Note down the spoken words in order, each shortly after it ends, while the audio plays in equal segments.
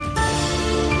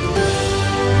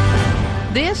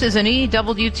This is an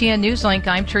EWTN News Link.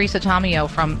 I'm Teresa Tomeo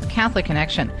from Catholic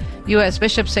Connection. U.S.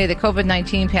 bishops say the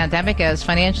COVID-19 pandemic has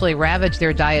financially ravaged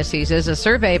their dioceses. A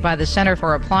survey by the Center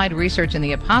for Applied Research in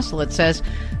the Apostolate says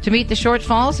to meet the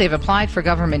shortfalls, they've applied for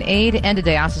government aid, ended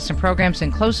diocesan programs,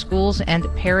 and closed schools and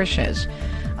parishes.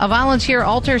 A volunteer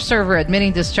altar server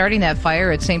admitting to starting that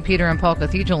fire at St. Peter and Paul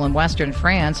Cathedral in western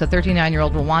France. A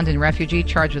 39-year-old Rwandan refugee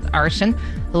charged with arson.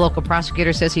 The local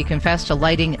prosecutor says he confessed to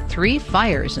lighting 3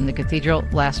 fires in the cathedral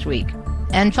last week.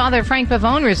 And Father Frank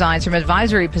Pavone resigns from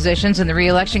advisory positions in the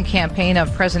re-election campaign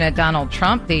of President Donald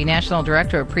Trump. The national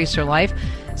director of Priests for Life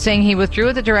saying he withdrew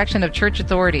at the direction of church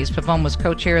authorities. Pavone was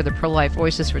co-chair of the Pro-Life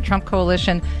Voices for Trump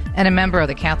Coalition and a member of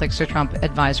the Catholics for Trump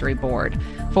Advisory Board.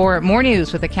 For more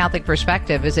news with a Catholic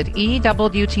perspective, visit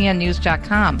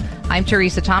EWTNnews.com. I'm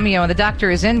Teresa Tomeo, and The Doctor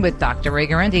is In with Dr. Ray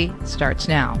Guarendi. Starts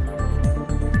now.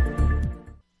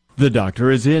 The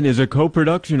Doctor is In is a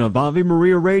co-production of Ave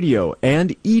Maria Radio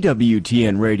and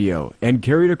EWTN Radio and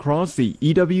carried across the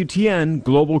EWTN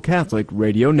Global Catholic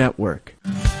Radio Network.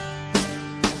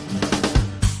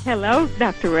 Hello,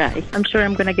 Dr. Ray. I'm sure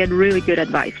I'm going to get really good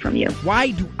advice from you. Why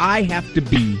do I have to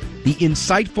be the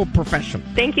insightful professional?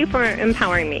 Thank you for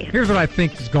empowering me. Here's what I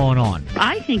think is going on.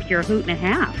 I think you're a hoot and a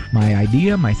half. My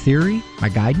idea, my theory, my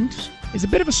guidance is a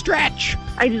bit of a stretch.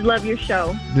 I just love your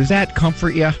show. Does that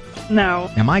comfort you? No.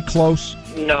 Am I close?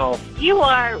 No. You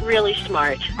are really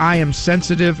smart. I am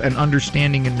sensitive and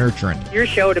understanding and nurturing. Your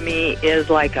show to me is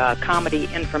like a comedy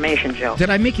information show. Did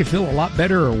I make you feel a lot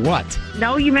better or what?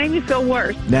 No, you made me feel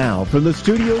worse. Now, from the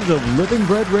studios of Living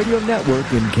Bread Radio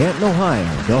Network in Canton,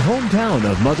 Ohio, the hometown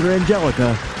of Mother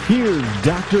Angelica, here's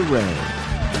Dr. Ray.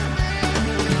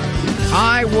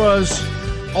 I was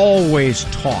always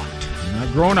taught, when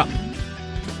I've grown up,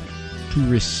 to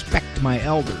respect my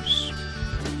elders.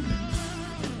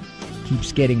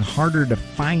 Keeps getting harder to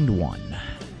find one.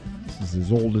 This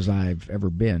is as old as I've ever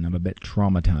been. I'm a bit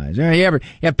traumatized. You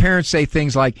have parents say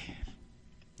things like,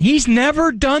 he's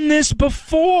never done this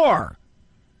before.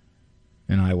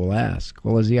 And I will ask,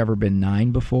 well, has he ever been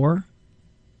 9 before?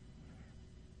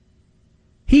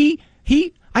 I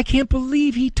can't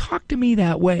believe he talked to me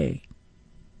that way.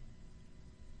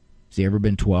 Has he ever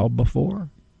been 12 before?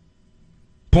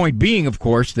 Point being, of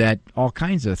course, that all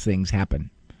kinds of things happen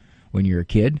when you're a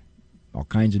kid. All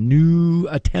kinds of new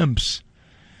attempts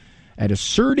at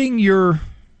asserting your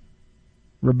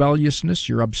rebelliousness,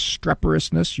 your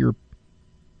obstreperousness, your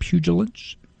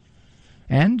pugilance.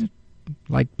 And,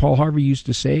 like Paul Harvey used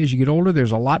to say, as you get older,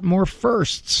 there's a lot more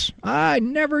firsts. I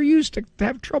never used to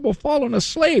have trouble falling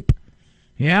asleep.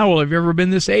 Yeah, well, have you ever been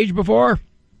this age before?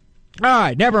 All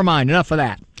right, never mind. Enough of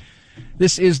that.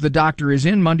 This is The Doctor is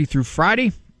In, Monday through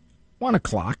Friday, 1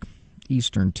 o'clock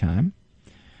Eastern Time.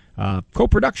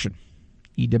 Co-production.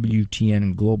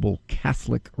 EWTN Global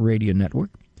Catholic Radio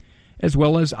Network, as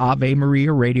well as Ave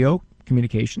Maria Radio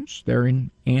Communications. They're in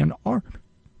Ann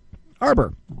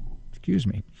Arbor. Excuse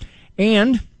me.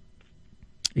 And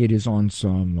it is on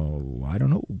some,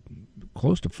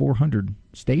 close to 400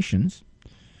 stations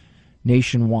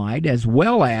nationwide, as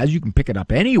well as you can pick it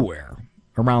up anywhere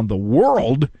around the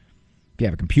world. If you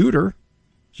have a computer,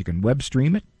 you can web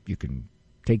stream it. You can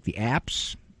take the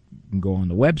apps. You can go on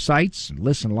the websites and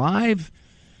listen live.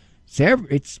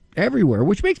 It's everywhere,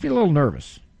 which makes me a little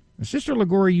nervous. Sister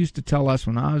Ligori used to tell us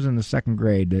when I was in the 2nd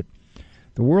grade that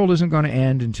the world isn't going to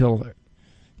end until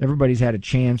everybody's had a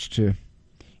chance to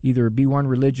either be one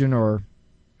religion or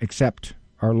accept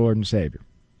our Lord and Savior.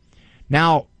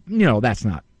 Now, that's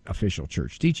not official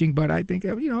church teaching, but I think,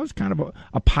 it's kind of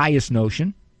a pious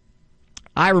notion.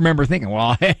 I remember thinking,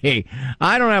 well, hey,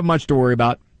 I don't have much to worry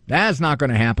about. That's not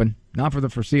going to happen. Not for the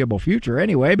foreseeable future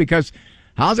anyway, because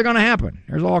how's it going to happen?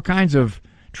 There's all kinds of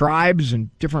tribes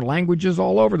and different languages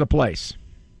all over the place.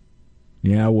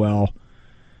 Yeah, well,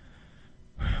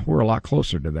 we're a lot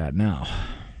closer to that now.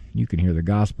 You can hear the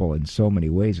gospel in so many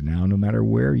ways now, no matter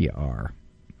where you are.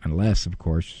 Unless, of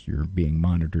course, you're being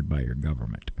monitored by your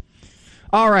government.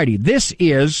 All righty, this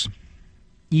is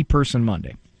ePerson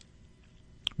Monday,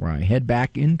 where I head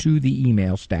back into the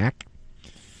email stack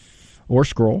or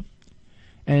scroll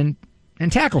and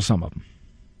tackle some of them.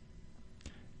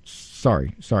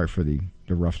 Sorry for the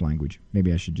rough language.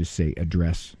 Maybe I should just say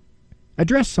address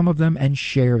some of them and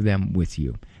share them with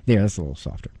you. There, that's a little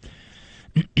softer.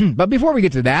 But before we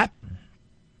get to that,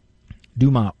 do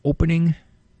my opening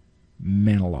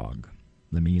monologue.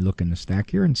 Let me look in the stack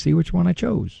here and see which one I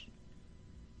chose.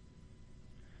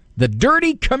 The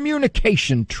dirty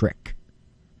communication trick.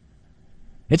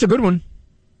 It's a good one.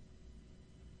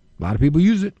 A lot of people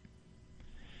use it.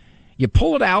 You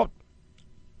pull it out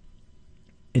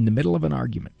in the middle of an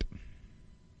argument.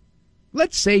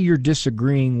 let's say you're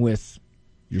disagreeing with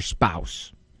your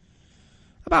spouse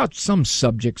about some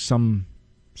subject, some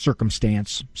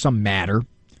circumstance, some matter.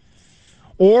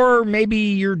 Or maybe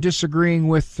you're disagreeing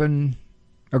with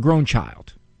a grown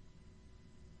child.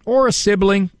 Or a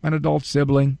sibling, an adult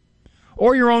sibling.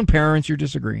 Or your own parents, you're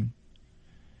disagreeing.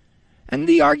 And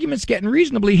the argument's getting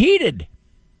reasonably heated.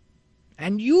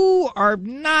 And you are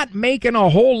not making a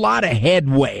whole lot of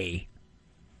headway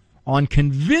on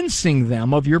convincing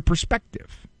them of your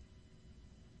perspective.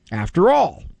 After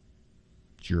all,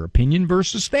 it's your opinion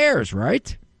versus theirs,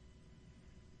 right?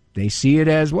 They see it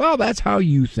as, well, that's how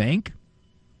you think.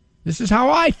 This is how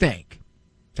I think.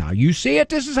 It's how you see it.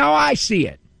 This is how I see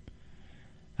it.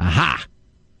 Aha.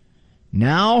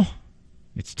 Now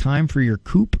it's time for your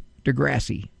coup de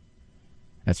grace.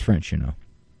 That's French, you know.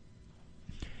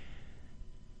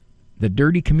 The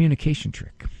dirty communication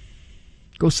trick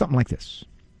goes something like this.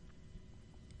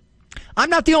 I'm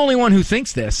not the only one who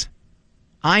thinks this.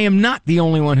 I am not the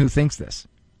only one who thinks this.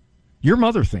 Your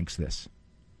mother thinks this.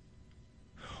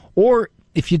 Or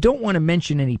if you don't want to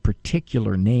mention any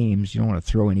particular names, you don't want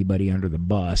to throw anybody under the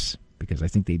bus, because I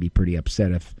think they'd be pretty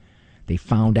upset if they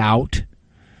found out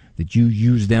that you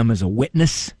use them as a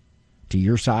witness to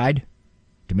your side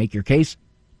to make your case.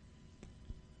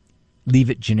 Leave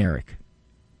it generic.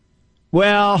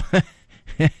 Well,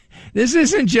 this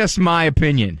isn't just my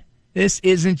opinion. This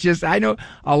isn't just, I know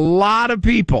a lot of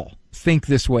people think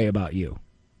this way about you.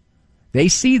 They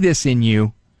see this in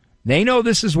you. They know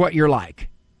this is what you're like.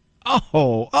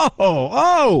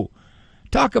 Oh.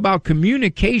 Talk about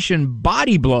communication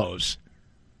body blows.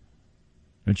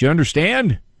 Don't you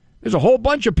understand? There's a whole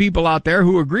bunch of people out there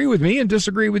who agree with me and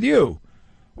disagree with you,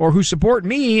 or who support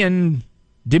me and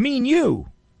demean you.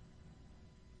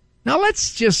 Now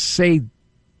let's just say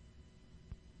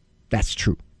that's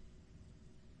true.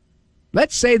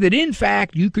 Let's say that in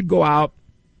fact you could go out,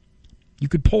 you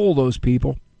could poll those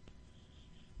people.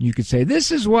 You could say,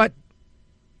 this is what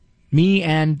me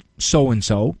and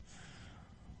so-and-so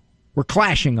were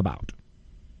clashing about.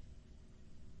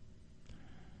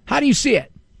 How do you see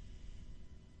it?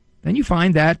 Then you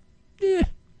find that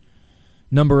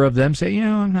number of them say,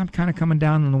 I'm kind of coming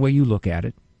down on the way you look at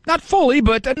it. Not fully,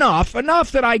 but enough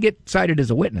that I get cited as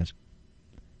a witness.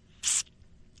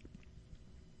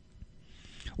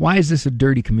 Why is this a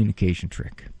dirty communication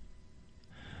trick?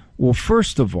 Well,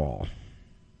 first of all,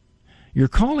 you're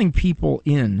calling people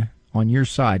in on your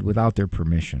side without their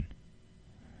permission.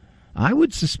 I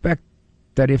would suspect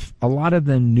that if a lot of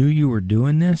them knew you were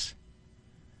doing this,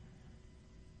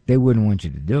 they wouldn't want you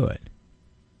to do it.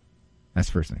 That's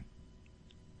the first thing.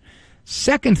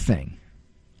 Second thing,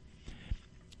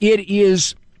 it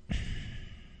is,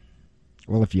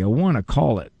 well, if you want to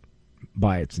call it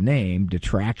by its name,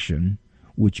 detraction,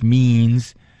 which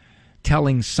means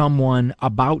telling someone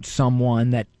about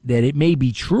someone that it may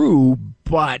be true,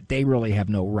 but they really have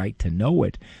no right to know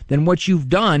it, then what you've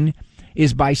done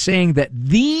is by saying that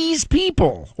these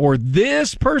people or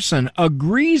this person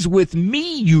agrees with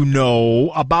me,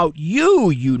 about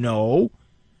you,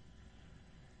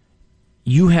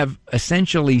 you have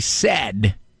essentially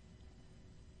said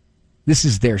this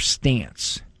is their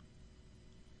stance.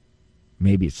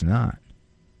 Maybe it's not.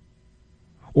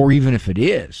 Or even if it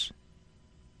is,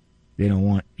 they don't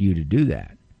want you to do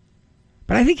that.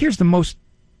 But I think here's the most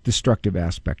destructive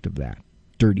aspect of that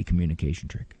dirty communication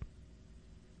trick.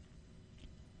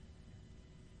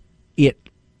 It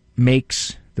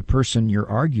makes the person you're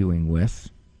arguing with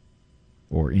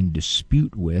or in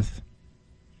dispute with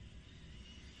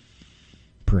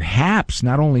perhaps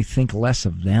not only think less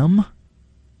of them,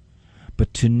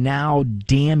 but to now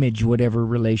damage whatever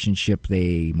relationship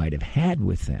they might have had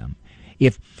with them.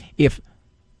 If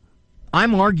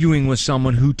I'm arguing with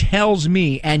someone who tells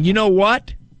me, and you know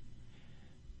what?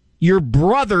 Your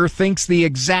brother thinks the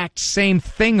exact same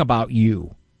thing about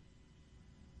you.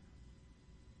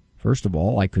 First of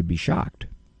all, I could be shocked.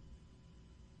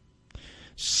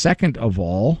 Second of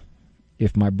all,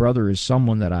 if my brother is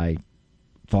someone that I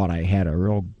thought I had a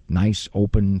real nice,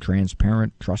 open,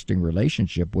 transparent, trusting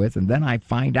relationship with, and then I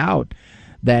find out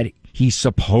that he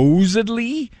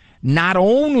supposedly not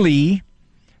only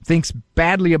thinks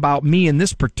badly about me in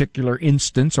this particular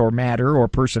instance or matter or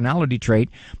personality trait,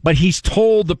 but he's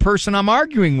told the person I'm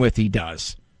arguing with he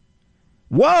does.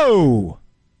 Whoa!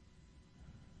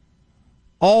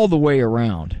 All the way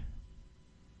around.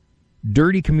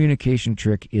 Dirty communication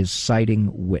trick is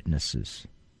citing witnesses.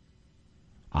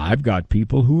 I've got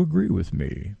people who agree with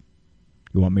me.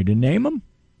 You want me to name them?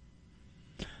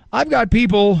 I've got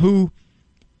people who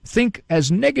think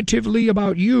as negatively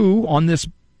about you on this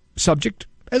subject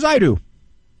as I do.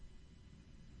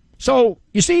 So,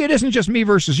 you see, it isn't just me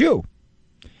versus you.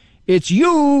 It's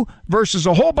you versus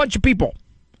a whole bunch of people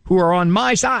who are on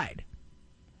my side.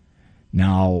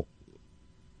 Now,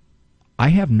 I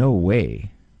have no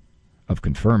way of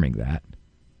confirming that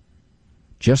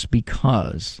just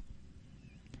because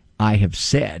I have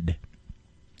said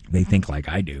they think like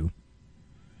I do.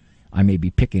 I may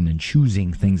be picking and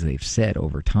choosing things they've said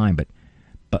over time, but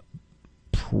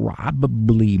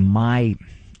probably my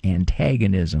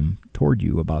antagonism toward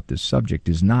you about this subject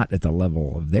is not at the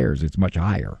level of theirs. It's much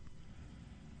higher.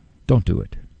 Don't do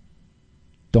it.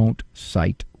 Don't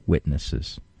cite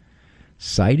witnesses.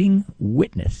 Citing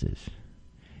witnesses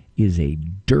is a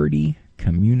dirty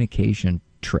communication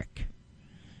trick.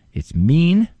 It's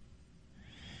mean.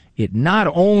 It not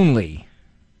only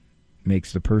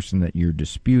makes the person that you're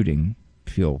disputing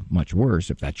feel much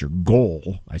worse, if that's your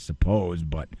goal, I suppose,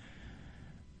 but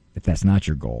if that's not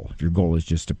your goal, if your goal is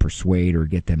just to persuade or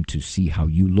get them to see how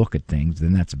you look at things,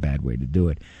 then that's a bad way to do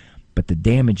it. But the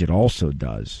damage it also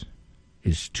does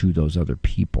is to those other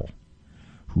people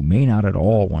who may not at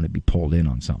all want to be pulled in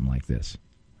on something like this,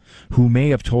 who may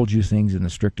have told you things in the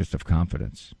strictest of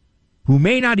confidence, who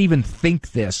may not even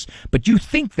think this, but you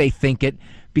think they think it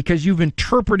because you've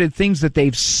interpreted things that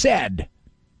they've said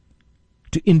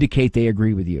to indicate they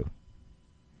agree with you.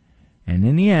 And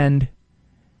in the end,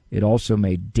 it also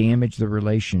may damage the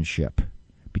relationship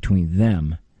between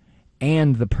them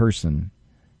and the person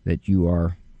that you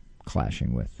are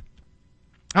clashing with.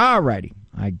 All righty.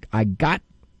 I got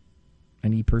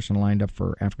an e-person lined up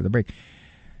for after the break.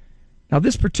 Now,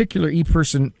 this particular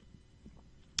e-person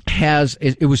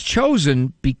it was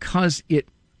chosen because it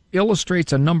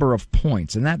illustrates a number of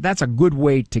points, and that's a good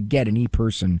way to get an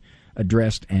e-person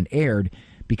addressed and aired,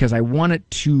 because I want it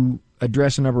to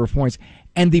address a number of points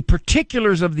and the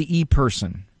particulars of the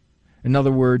e-person. In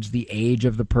other words, the age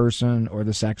of the person or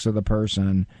the sex of the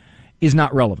person is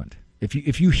not relevant.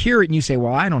 If you hear it and you say,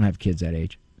 well, I don't have kids that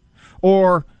age,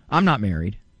 or I'm not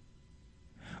married,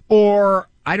 or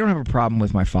I don't have a problem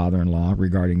with my father-in-law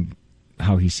regarding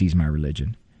how he sees my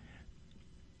religion,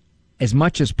 as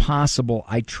much as possible,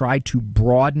 I try to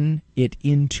broaden it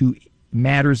into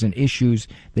matters and issues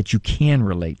that you can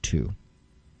relate to.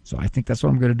 So I think that's what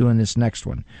I'm going to do in this next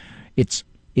one. It's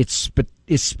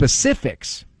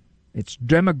specifics. It's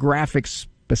demographic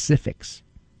specifics.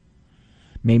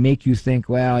 May make you think,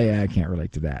 well, yeah, I can't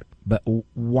relate to that. But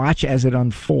watch as it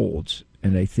unfolds,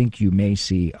 and I think you may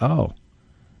see, oh,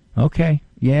 okay,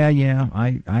 yeah,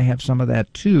 I have some of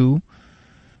that too.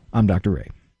 I'm Dr.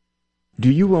 Ray. Do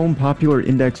you own popular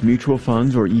index mutual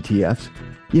funds or ETFs?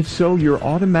 If so, you're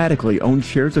automatically own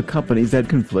shares of companies that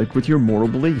conflict with your moral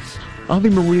beliefs. Ave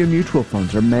Maria mutual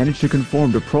funds are managed to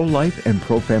conform to pro-life and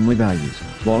pro-family values.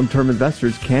 Long-term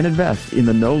investors can invest in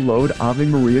the no-load Ave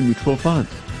Maria mutual funds.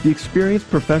 The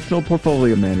experienced professional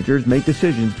portfolio managers make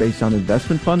decisions based on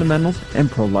investment fundamentals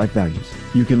and pro-life values.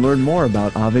 You can learn more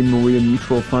about Ave Maria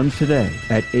mutual funds today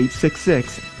at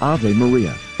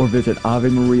 866-AVE-MARIA or visit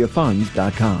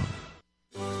AveMariaFunds.com.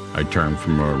 I turned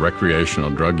from a recreational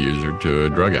drug user to a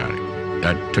drug addict.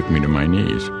 That took me to my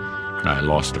knees. I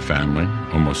lost a family,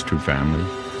 almost two families.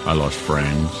 I lost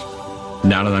friends.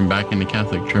 Now that I'm back in the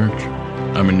Catholic Church,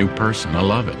 I'm a new person. I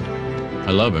love it.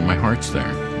 I love it. My heart's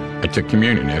there. I took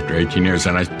communion after 18 years,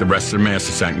 and the rest of the Mass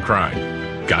I sat and cried.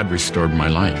 God restored my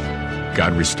life.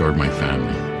 God restored my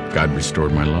family. God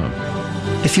restored my love.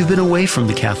 If you've been away from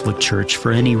the Catholic Church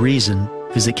for any reason,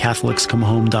 visit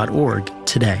CatholicsComeHome.org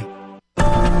today.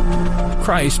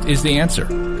 Christ is the answer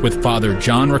with Father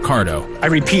John Riccardo. I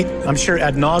repeat, I'm sure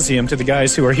ad nauseum to the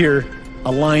guys who are here,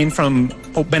 a line from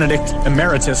Pope Benedict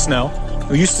Emeritus now,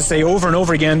 who used to say over and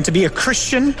over again, to be a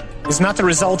Christian is not the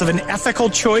result of an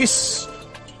ethical choice,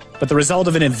 but the result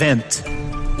of an event,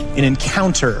 an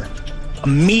encounter, a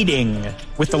meeting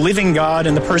with the living God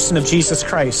in the person of Jesus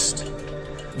Christ.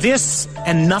 This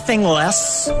and nothing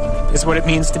less is what it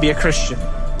means to be a Christian.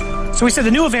 So we said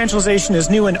the new evangelization is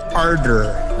new in ardor.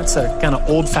 That's a kind of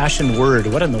old-fashioned word.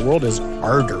 What in the world is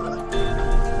ardor?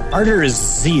 Ardor is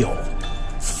zeal,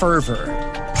 fervor,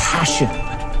 passion.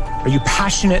 Are you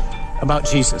passionate about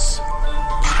Jesus?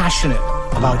 Passionate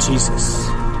about Jesus?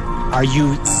 Are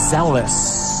you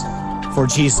zealous for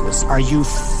Jesus? Are you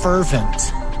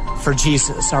fervent for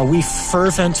Jesus? Are we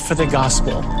fervent for the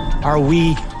gospel? Are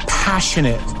we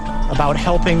passionate about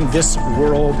helping this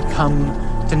world come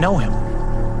to know him?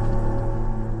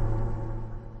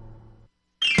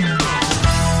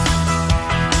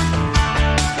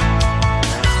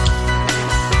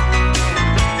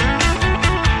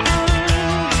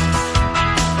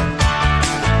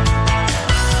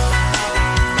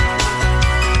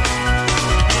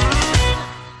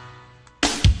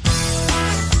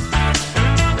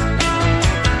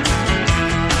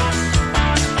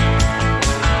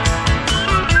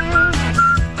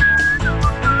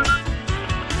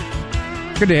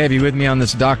 Good to have you with me on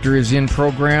this Doctor Is In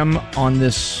program on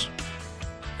this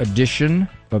edition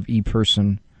of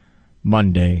ePerson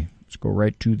Monday. Let's go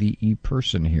right to the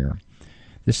ePerson here.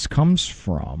 This comes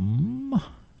from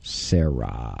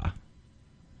Sarah.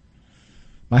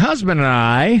 My husband and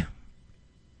I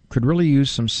could really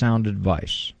use some sound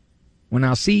advice. Well,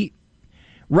 now, see,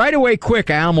 right away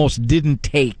quick, I almost didn't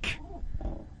take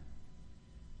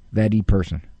that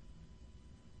ePerson.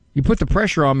 You put the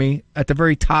pressure on me at the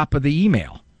very top of the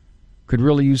email. Could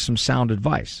really use some sound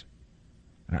advice.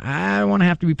 I don't want to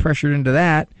have to be pressured into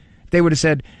that. They would have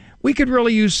said, we could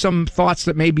really use some thoughts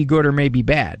that may be good or may be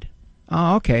bad.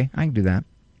 Oh, okay, I can do that.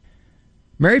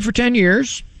 Married for 10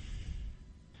 years.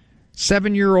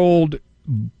 7-year-old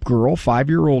girl,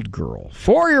 5-year-old girl,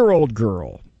 4-year-old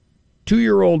girl,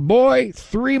 2-year-old boy,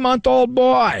 3-month-old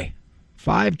boy,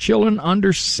 5 children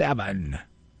under 7.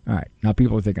 All right, now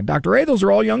people are thinking, Dr. A, those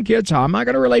are all young kids. How am I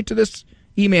going to relate to this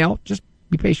email? Just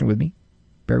be patient with me.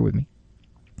 Bear with me.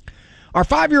 Our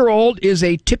 5-year-old is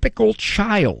a typical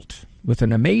child with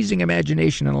an amazing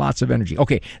imagination and lots of energy.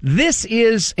 Okay, this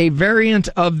is a variant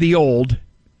of the old.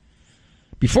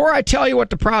 Before I tell you what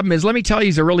the problem is, let me tell you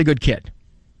he's a really good kid.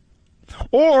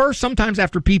 Or sometimes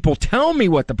after people tell me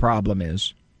what the problem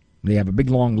is, they have a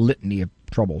big long litany of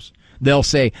troubles. They'll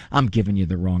say, I'm giving you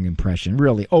the wrong impression.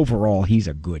 Really, overall, he's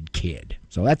a good kid.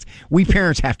 So that's, we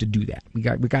parents have to do that. We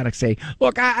got to say,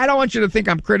 look, I don't want you to think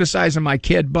I'm criticizing my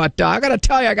kid, but I got to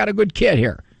tell you I got a good kid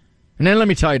here. And then let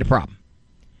me tell you the problem.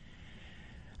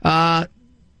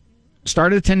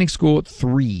 Started attending school at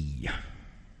 3.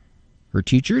 Her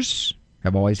teachers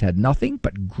have always had nothing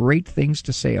but great things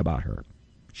to say about her.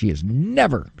 She has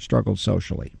never struggled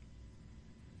socially.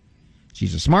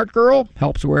 She's a smart girl,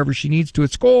 helps wherever she needs to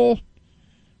at school.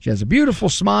 She has a beautiful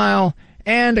smile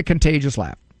and a contagious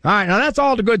laugh. All right, now that's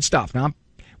all the good stuff. Now,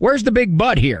 where's the big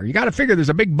but here? You got to figure there's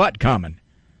a big but coming.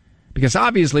 Because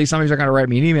obviously somebody's going to write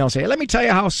me an email and say, hey, let me tell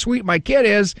you how sweet my kid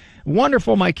is,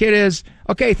 wonderful my kid is.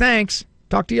 Okay, thanks.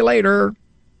 Talk to you later.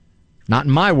 Not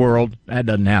in my world. That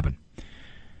doesn't happen.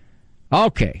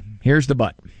 Okay, here's the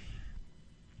but.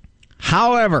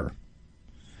 However,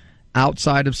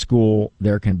 outside of school,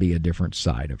 there can be a different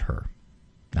side of her.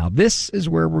 Now, this is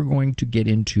where we're going to get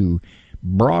into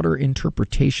broader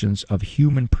interpretations of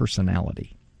human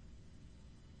personality.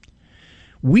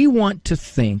 We want to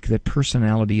think that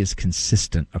personality is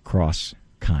consistent across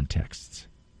contexts.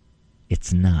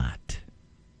 It's not.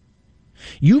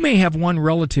 You may have one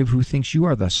relative who thinks you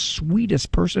are the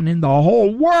sweetest person in the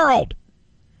whole world,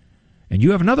 and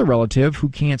you have another relative who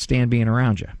can't stand being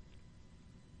around you.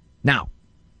 Now,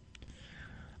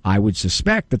 I would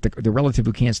suspect that the relative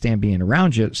who can't stand being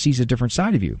around you sees a different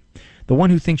side of you. The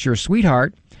one who thinks you're a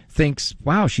sweetheart thinks,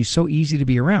 wow, she's so easy to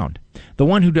be around. The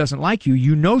one who doesn't like you,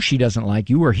 you know she doesn't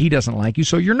like you or he doesn't like you,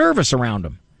 so you're nervous around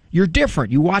him. You're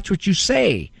different. You watch what you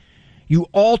say. You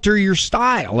alter your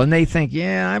style, and they think,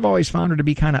 yeah, I've always found her to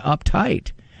be kind of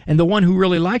uptight. And the one who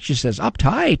really likes you says,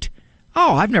 uptight?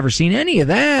 Oh, I've never seen any of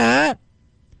that.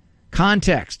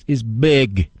 Context is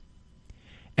big.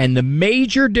 And the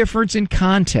major difference in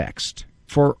context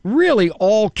for really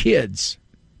all kids,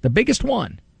 the biggest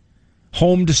one,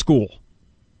 home to school.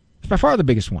 It's by far the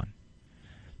biggest one.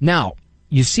 Now,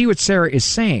 you see what Sarah is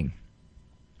saying.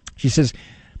 She says,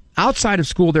 outside of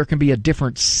school, there can be a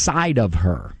different side of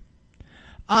her.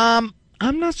 I'm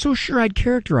not so sure I'd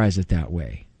characterize it that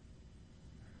way.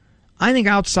 I think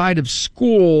outside of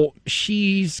school,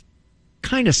 she's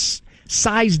kind of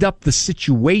sized up the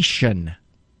situation.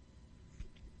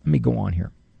 Let me go on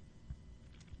here.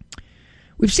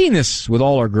 We've seen this with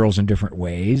all our girls in different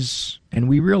ways, and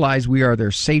we realize we are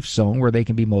their safe zone where they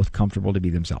can be most comfortable to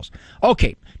be themselves.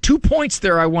 Okay, 2 points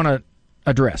there I want to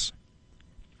address.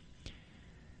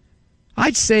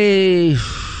 I'd say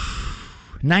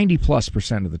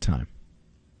 90+% of the time,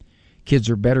 kids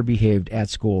are better behaved at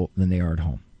school than they are at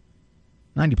home.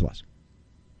 90+.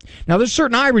 Now, there's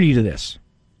certain irony to this,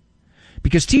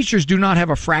 because teachers do not have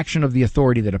a fraction of the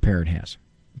authority that a parent has.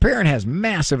 A parent has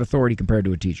massive authority compared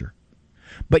to a teacher.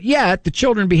 But yet, the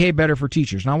children behave better for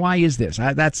teachers. Now, why is this?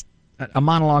 That's a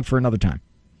monologue for another time.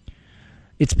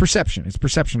 It's perception. It's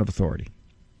perception of authority.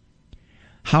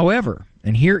 However,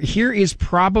 and here is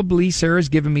probably, Sarah's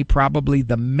given me probably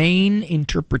the main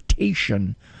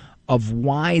interpretation of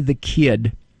why the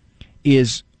kid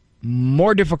is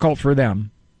more difficult for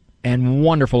them and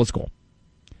wonderful at school.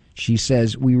 She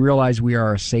says, we realize we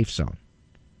are a safe zone.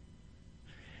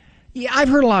 Yeah, I've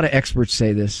heard a lot of experts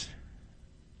say this.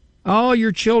 Oh,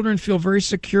 your children feel very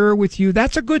secure with you.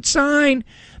 That's a good sign.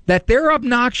 That they're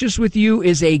obnoxious with you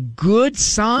is a good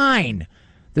sign.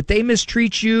 That they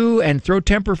mistreat you and throw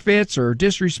temper fits or are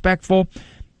disrespectful,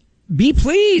 be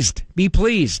pleased. Be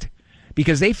pleased.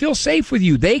 Because they feel safe with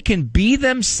you. They can be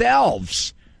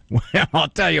themselves. Well, I'll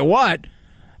tell you what.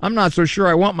 I'm not so sure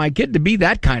I want my kid to be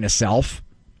that kind of self.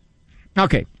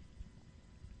 Okay.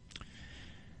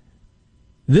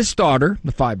 This daughter,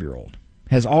 the 5-year-old,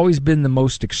 has always been the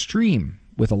most extreme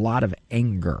with a lot of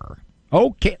anger.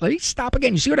 Okay, let me stop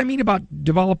again. You see what I mean about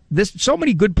develop this? So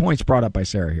many good points brought up by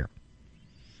Sarah here.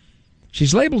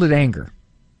 She's labeled it anger.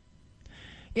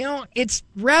 You know, it's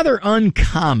rather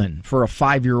uncommon for a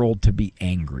 5-year-old to be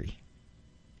angry.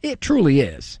 It truly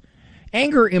is.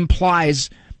 Anger implies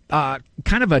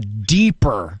kind of a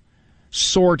deeper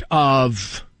sort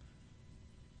of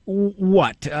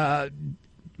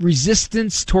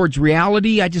resistance towards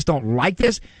reality. I just don't like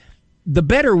this. The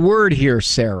better word here,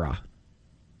 Sarah,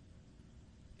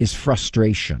 is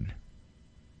frustration.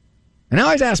 And I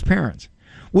always ask parents,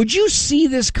 would you see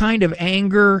this kind of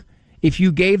anger if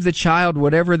you gave the child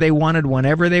whatever they wanted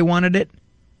whenever they wanted it?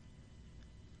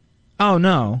 Oh,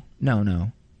 no.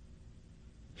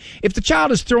 If the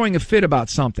child is throwing a fit about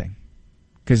something,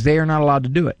 because they are not allowed to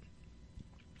do it,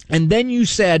 and then you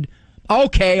said,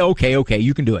 okay,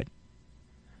 you can do it,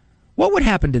 what would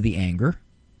happen to the anger?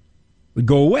 It would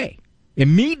go away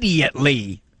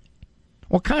immediately.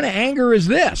 What kind of anger is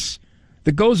this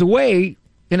that goes away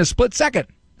in a split second?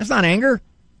 That's not anger.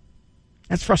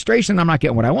 That's frustration. I'm not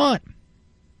getting what I want.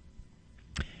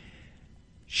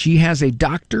 She has a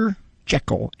Dr.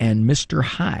 Jekyll and Mr.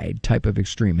 Hyde type of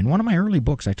extreme. In one of my early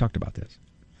books, I talked about this.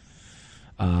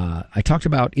 I talked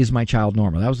about Is My Child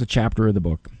Normal? That was the chapter of the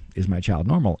book, Is My Child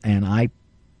Normal? And I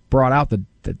brought out the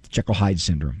Jekyll-Hyde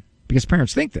syndrome. Because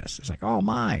parents think this. It's like, oh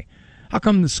my, how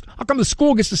come the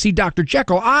school gets to see Dr.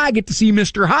 Jekyll? I get to see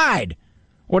Mr. Hyde.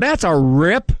 Well, that's a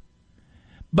rip.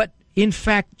 But in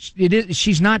fact,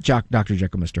 she's not Dr.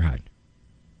 Jekyll, Mr. Hyde.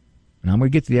 And I'm going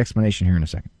to get to the explanation here in a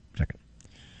second.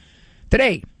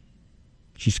 Today,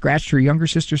 she scratched her younger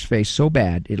sister's face so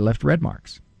bad it left red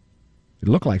marks. It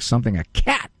looked like something a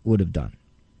cat would have done.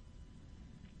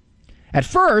 At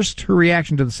first, her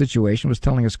reaction to the situation was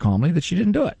telling us calmly that she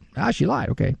didn't do it. She lied,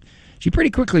 okay. She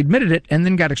pretty quickly admitted it and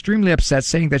then got extremely upset,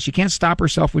 saying that she can't stop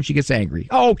herself when she gets angry.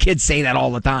 Oh, kids say that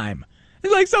all the time.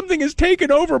 It's like something has taken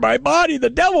over my body. The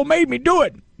devil made me do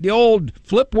it. The old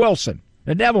Flip Wilson.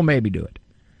 The devil made me do it.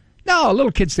 No,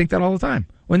 little kids think that all the time.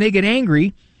 When they get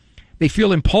angry, they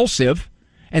feel impulsive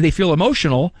and they feel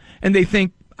emotional and they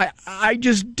think, I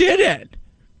just did it.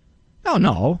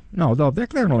 No, they're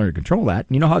going to learn to control that.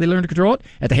 And you know how they learn to control it?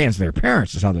 At the hands of their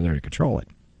parents is how they learn to control it.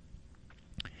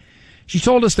 She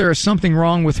told us there is something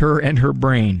wrong with her and her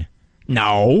brain.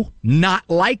 No, not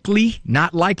likely.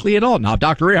 Not likely at all. Now,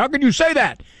 Dr. Ray, how can you say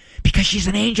that? Because she's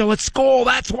an angel at school,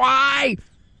 that's why.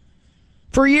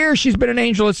 For years, she's been an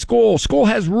angel at school. School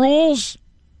has rules.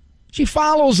 She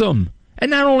follows them. And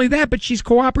not only that, but she's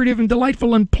cooperative and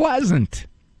delightful and pleasant.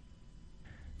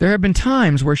 There have been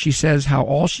times where she says how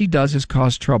all she does is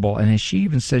cause trouble, and she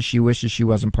even says she wishes she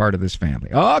wasn't part of this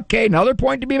family. Okay, another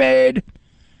point to be made.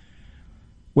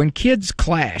 When kids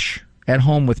clash at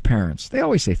home with parents, they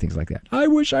always say things like that. I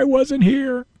wish I wasn't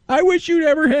here. I wish you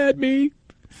never had me.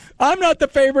 I'm not the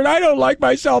favorite. I don't like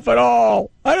myself at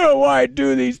all. I don't know why I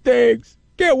do these things.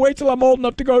 Can't wait till I'm old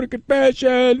enough to go to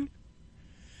confession.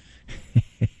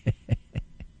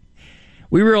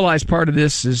 We realize part of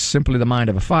this is simply the mind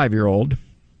of a 5-year-old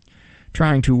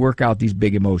trying to work out these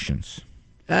big emotions.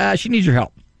 She needs your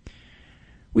help.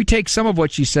 We take some of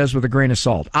what she says with a grain of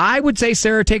salt. I would say,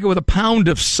 Sarah, take it with a pound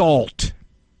of salt.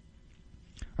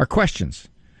 Our questions.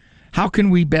 How can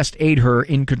we best aid her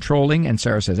in controlling? And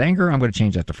Sarah says anger. I'm going to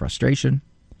change that to frustration.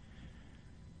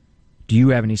 Do you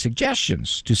have any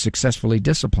suggestions to successfully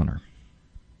discipline her?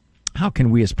 How can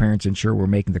we as parents ensure we're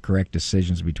making the correct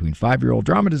decisions between 5-year-old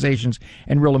dramatizations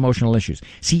and real emotional issues?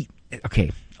 See,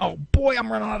 okay. Oh, boy,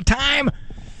 I'm running out of time.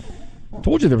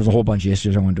 Told you there was a whole bunch of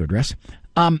issues I wanted to address.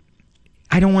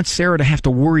 I don't want Sarah to have to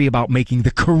worry about making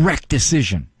the correct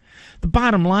decision. The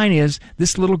bottom line is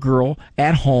this little girl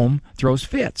at home throws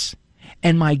fits.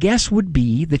 And my guess would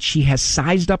be that she has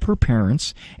sized up her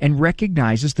parents and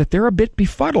recognizes that they're a bit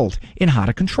befuddled in how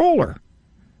to control her.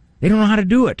 They don't know how to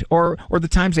do it. Or the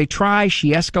times they try,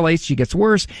 she escalates, she gets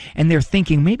worse, and they're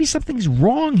thinking, maybe something's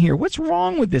wrong here. What's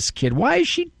wrong with this kid? Why is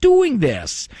she doing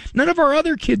this? None of our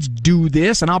other kids do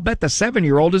this, and I'll bet the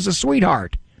 7-year-old is a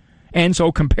sweetheart. And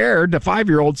so compared, the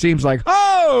 5-year-old seems like,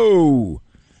 oh!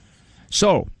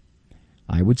 So,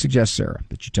 I would suggest, Sarah,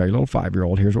 that you tell your little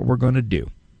 5-year-old, here's what we're going to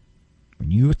do. When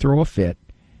you throw a fit,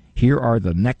 here are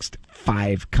the next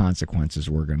 5 consequences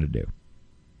we're going to do.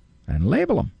 And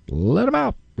label them. Let them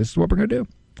out. This is what we're going to do.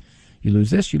 You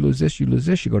lose this, you lose this, you lose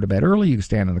this. You go to bed early, you can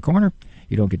stand in the corner.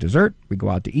 You don't get dessert. We go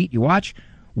out to eat, you watch.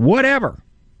 Whatever.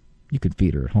 You could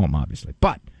feed her at home, obviously.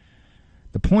 But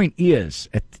the point is,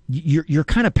 you're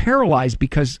kind of paralyzed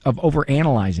because of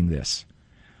overanalyzing this,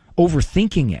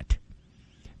 overthinking it.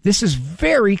 This is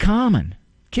very common.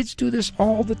 Kids do this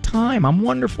all the time. I'm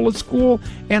wonderful at school,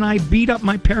 and I beat up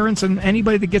my parents and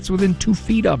anybody that gets within 2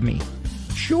 feet of me.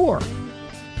 Sure.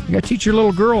 You got to teach your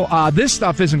little girl, this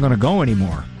stuff isn't going to go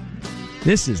anymore.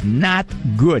 This is not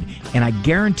good. And I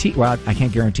guarantee, well, I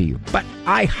can't guarantee you, but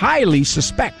I highly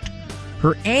suspect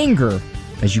her anger,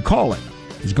 as you call it,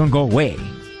 is going to go away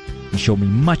and she'll be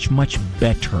much, much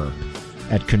better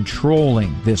at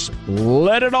controlling this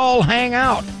let it all hang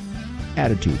out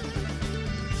attitude.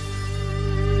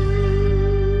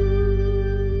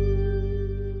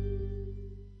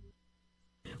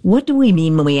 What do we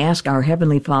mean when we ask our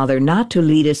Heavenly Father not to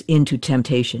lead us into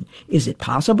temptation? Is it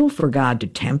possible for God to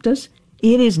tempt us?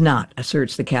 It is not,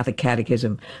 asserts the Catholic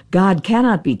Catechism. God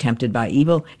cannot be tempted by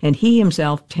evil, and he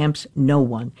himself tempts no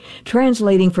one.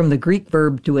 Translating from the Greek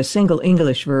verb to a single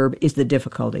English verb is the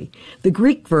difficulty. The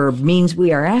Greek verb means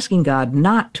we are asking God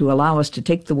not to allow us to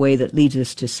take the way that leads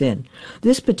us to sin.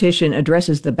 This petition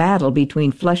addresses the battle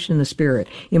between flesh and the Spirit,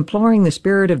 imploring the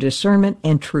Spirit of discernment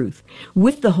and truth.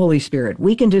 With the Holy Spirit,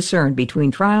 we can discern between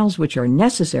trials which are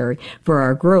necessary for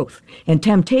our growth and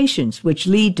temptations which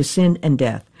lead to sin and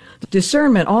death.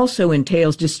 Discernment also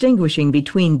entails distinguishing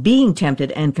between being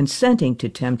tempted and consenting to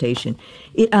temptation.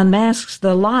 It unmasks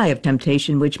the lie of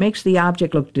temptation, which makes the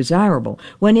object look desirable,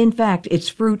 when in fact its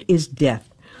fruit is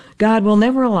death. God will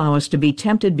never allow us to be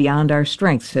tempted beyond our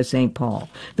strength, says St. Paul.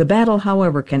 The battle,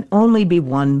 however, can only be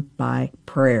won by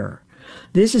prayer.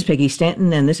 This is Peggy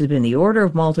Stanton, and this has been the Order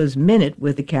of Malta's Minute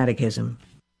with the Catechism.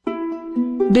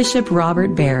 Bishop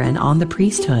Robert Barron on the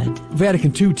priesthood.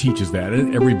 Vatican II teaches that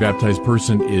every baptized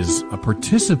person is a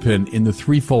participant in the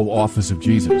threefold office of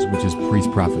Jesus, which is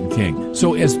priest, prophet, and king.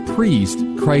 So as priest,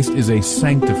 Christ is a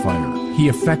sanctifier. He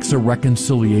effects a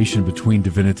reconciliation between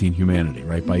divinity and humanity,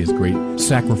 right, by his great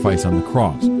sacrifice on the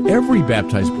cross. Every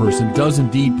baptized person does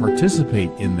indeed participate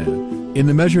in that, in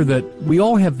the measure that we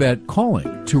all have that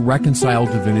calling to reconcile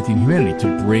divinity and humanity,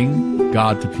 to bring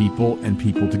God to people and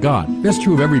people to God. That's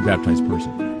true of every baptized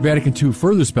person. Vatican II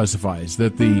further specifies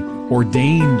that the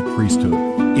ordained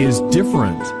priesthood is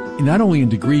different, not only in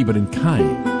degree but in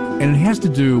kind. And it has to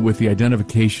do with the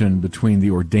identification between the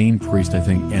ordained priest, I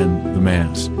think, and the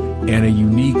Mass, and a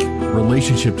unique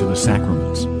relationship to the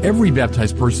sacraments. Every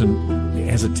baptized person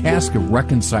has a task of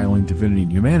reconciling divinity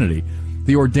and humanity.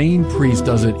 The ordained priest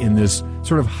does it in this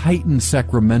sort of heightened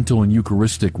sacramental and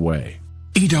Eucharistic way.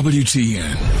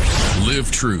 EWTN.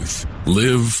 Live truth.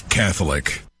 Live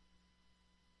Catholic.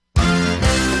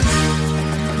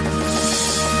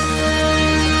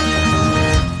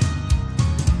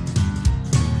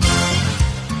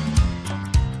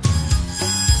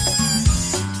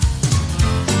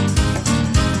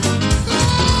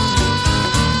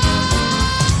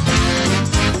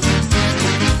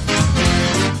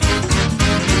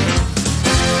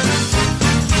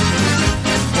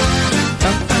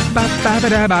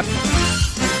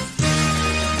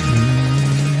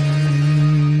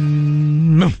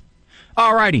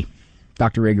 All righty,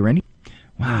 Dr. Ray Guarendi.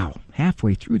 Wow,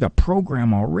 halfway through the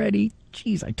program already.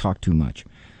 Jeez, I talk too much.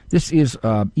 This is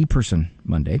ePerson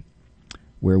Monday,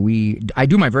 where I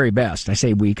do my very best. I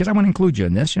say we because I want to include you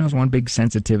in this. You know, it's one big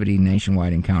sensitivity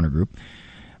nationwide encounter group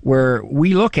where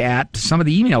we look at some of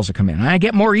the emails that come in. And I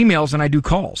get more emails than I do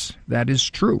calls. That is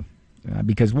true.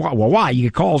 Because, why? You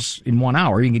get calls in 1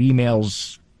 hour. You can get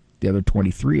emails the other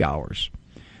 23 hours.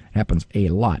 It happens a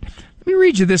lot. Let me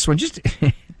read you this one. Just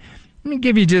let me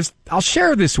give you I'll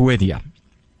share this with you.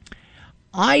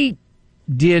 I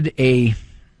did a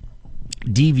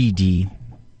DVD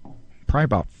probably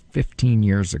about 15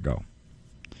 years ago.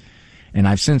 And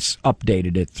I've since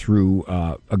updated it through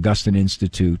Augustine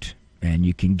Institute. And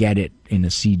you can get it in a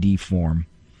CD form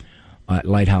at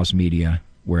Lighthouse Media,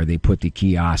 where they put the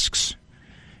kiosks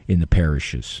in the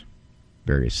parishes,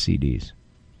 various CDs.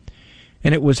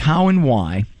 And it was how and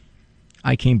why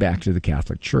I came back to the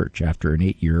Catholic Church after an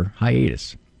 8-year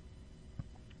hiatus.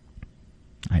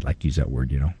 I like to use that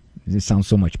word, you know. It sounds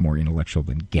so much more intellectual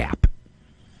than gap.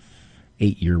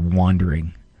 8-year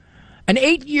wandering. An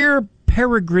 8-year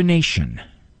peregrination.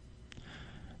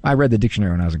 I read the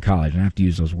dictionary when I was in college, and I have to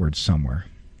use those words somewhere.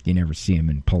 You never see them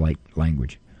in polite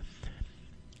language.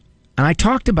 And I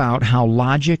talked about how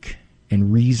logic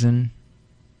and reason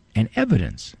and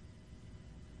evidence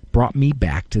brought me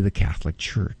back to the Catholic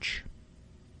Church.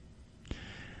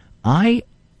 I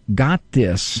got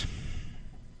this.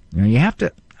 You know,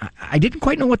 I didn't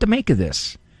quite know what to make of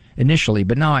this. initially,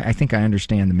 but now I think I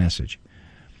understand the message.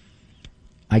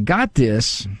 I got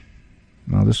this,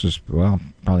 this was,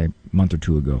 probably a month or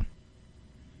two ago.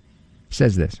 It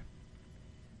says this.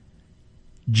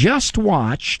 Just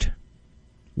watched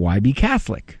Why Be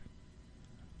Catholic?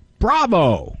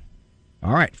 Bravo!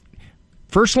 All right.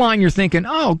 First line, you're thinking,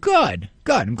 oh, good.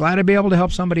 I'm glad to be able to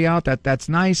help somebody out. That's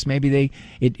nice. Maybe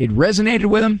it resonated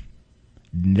with them.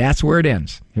 That's where it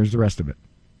ends. Here's the rest of it.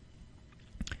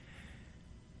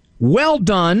 Well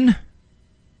done,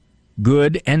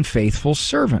 good and faithful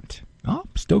servant. Oh,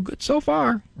 still good so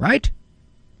far, right?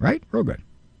 Right? Real good.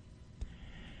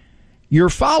 Your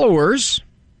followers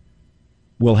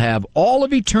will have all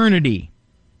of eternity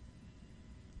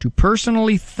to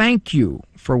personally thank you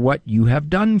for what you have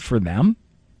done for them.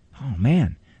 Oh,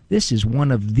 man, this is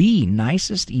one of the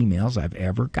nicest emails I've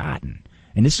ever gotten.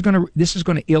 And this is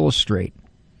going to illustrate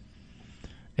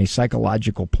a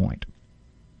psychological point.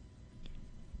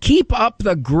 Keep up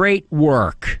the great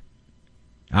work.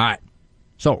 All right.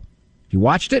 So, you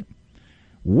watched it.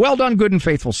 Well done, good and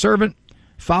faithful servant.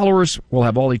 Followers will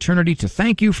have all eternity to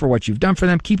thank you for what you've done for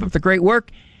them. Keep up the great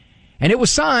work. And it was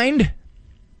signed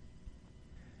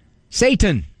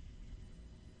Satan.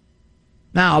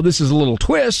 Now, this is a little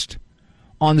twist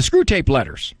on the Screw Tape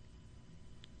Letters,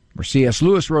 where C.S.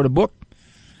 Lewis wrote a book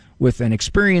with an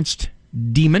experienced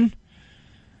demon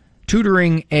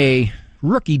tutoring a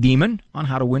rookie demon on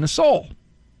how to win a soul.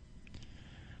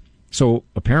 So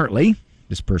apparently,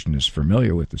 this person is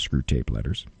familiar with the Screw Tape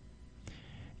Letters,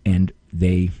 and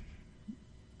they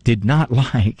did not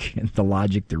like the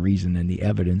logic, the reason, and the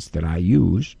evidence that I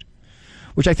used,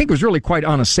 which I think was really quite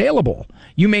unassailable.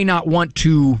 You may not want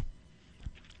to,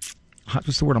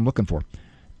 what's the word I'm looking for?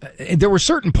 There were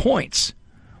certain points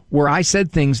where I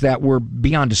said things that were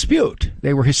beyond dispute.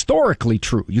 They were historically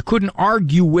true. You couldn't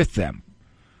argue with them.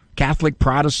 Catholic,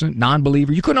 Protestant,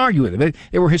 non-believer, you couldn't argue with them.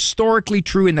 They were historically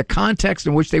true in the context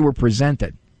in which they were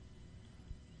presented.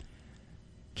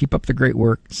 Keep up the great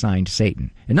work, signed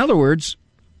Satan. In other words,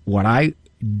 what I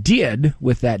did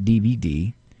with that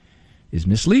DVD is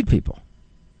mislead people.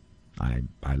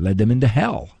 I led them into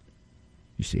hell,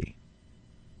 you see,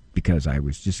 because I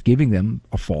was just giving them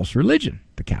a false religion,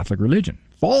 the Catholic religion.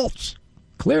 False.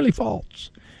 Clearly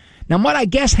false. Now, what I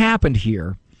guess happened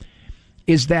here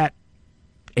is that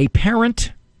a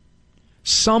parent,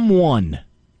 someone,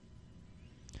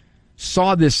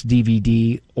 saw this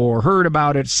DVD or heard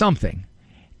about it, something,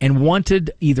 and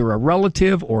wanted either a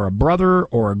relative or a brother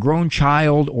or a grown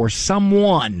child or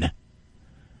someone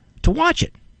to watch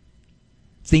it,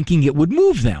 thinking it would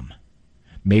move them.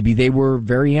 Maybe they were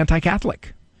very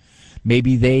anti-Catholic.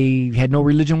 Maybe they had no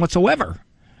religion whatsoever.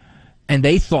 And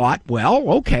they thought, well,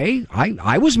 okay,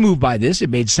 I was moved by this. It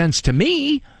made sense to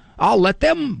me. I'll let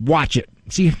them watch it.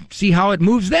 See how it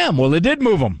moves them. Well, it did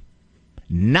move them.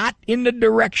 Not in the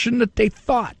direction that they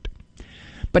thought.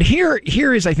 But here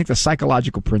is, I think, the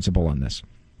psychological principle on this.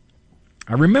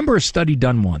 I remember a study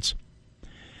done once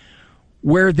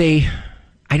where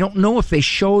I don't know if they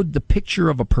showed the picture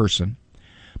of a person,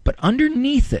 but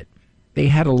underneath it, they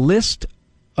had a list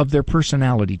of their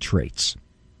personality traits.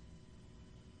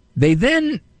 They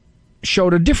then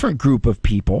showed a different group of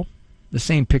people, the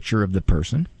same picture of the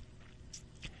person,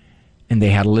 and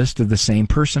they had a list of the same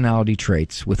personality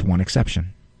traits with one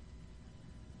exception.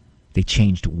 They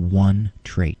changed one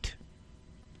trait.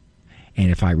 And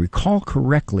if I recall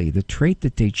correctly, the trait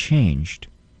that they changed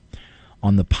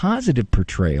on the positive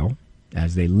portrayal,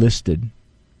 as they listed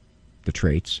the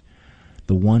traits,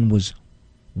 the one was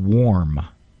warm.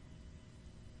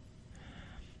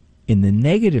 In the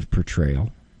negative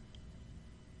portrayal,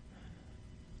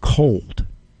 cold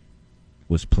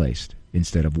was placed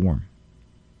instead of warm.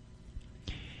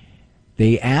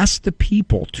 They asked the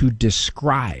people to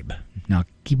describe. Now,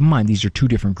 keep in mind, these are two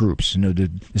different groups. You know,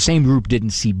 the same group didn't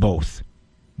see both.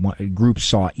 One group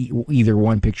saw either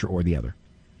one picture or the other.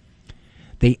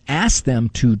 They asked them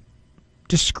to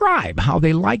describe how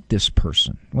they liked this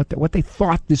person, what they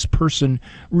thought this person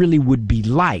really would be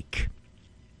like.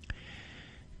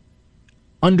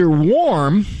 Under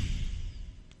warm,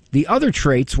 the other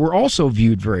traits were also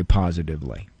viewed very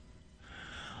positively.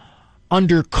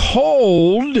 Under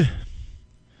cold,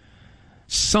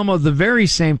 some of the very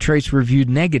same traits were viewed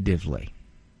negatively.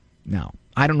 Now,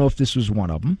 I don't know if this was one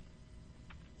of them,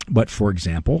 but for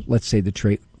example, let's say the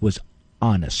trait was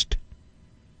honest.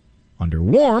 Under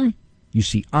warm, you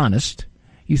see honest,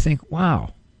 you think,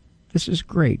 wow, this is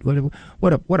great.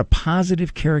 What a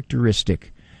positive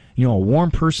characteristic. You know, a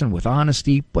warm person with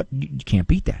honesty, but you can't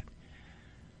beat that.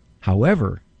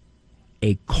 However,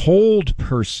 a cold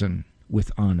person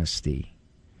with honesty,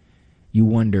 you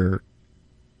wonder,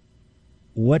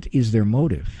 what is their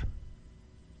motive?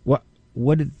 What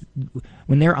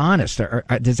when they're honest,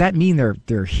 does that mean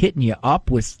they're hitting you up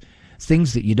with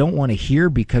things that you don't want to hear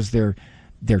because they're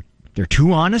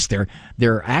too honest?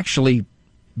 They're actually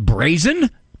brazen?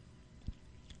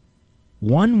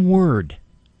 One word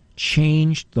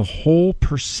changed the whole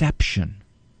perception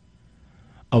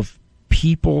of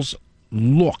people's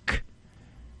look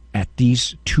at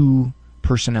these two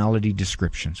personality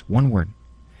descriptions. One word.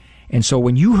 And so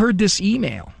when you heard this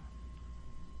email,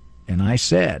 and I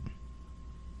said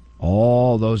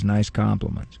all those nice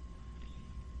compliments,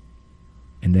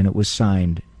 and then it was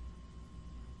signed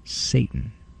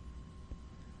Satan,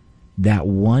 that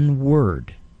one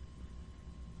word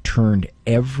turned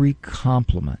every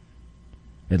compliment,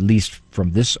 at least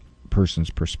from this person's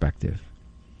perspective,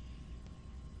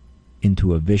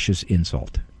 into a vicious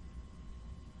insult,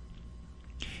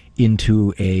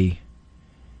 into a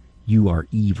 "you are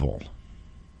evil."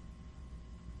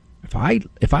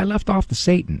 If I left off the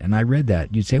Satan and I read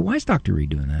that, you'd say, why is Dr. Reed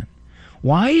doing that?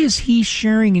 Why is he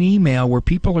sharing an email where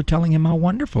people are telling him how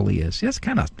wonderful he is? That's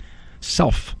kind of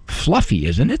self-fluffy,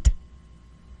 isn't it?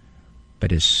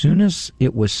 But as soon as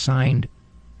it was signed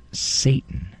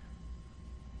Satan,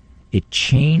 it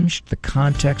changed the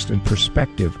context and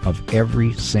perspective of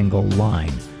every single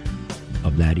line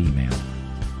of that email.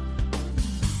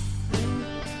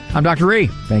 I'm Dr. Ray.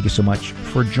 Thank you so much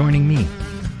for joining me.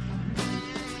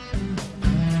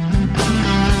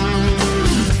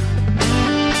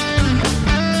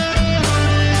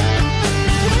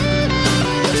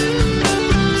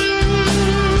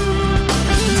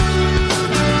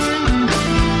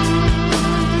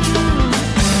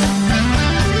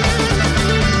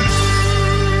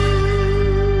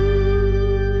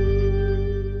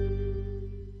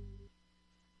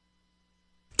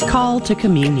 Call to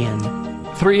Communion.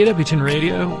 3 AWTN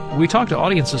Radio, we talk to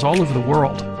audiences all over the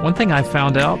world. One thing I've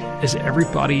found out is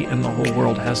everybody in the whole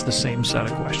world has the same set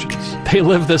of questions. They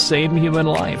live the same human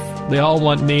life. They all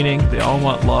want meaning, they all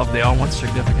want love, they all want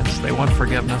significance, they want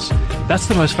forgiveness. That's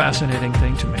the most fascinating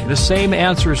thing to me. The same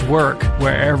answers work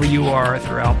wherever you are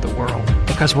throughout the world,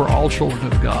 because we're all children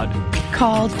of God.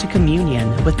 Called to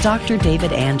Communion with Dr.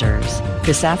 David Anders,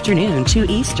 this afternoon, 2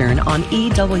 Eastern on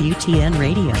EWTN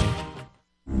Radio.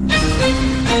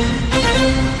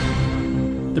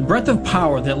 The breadth of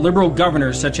power that liberal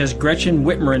governors such as Gretchen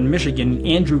Whitmer in Michigan and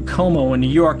Andrew Cuomo in New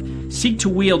York seek to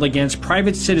wield against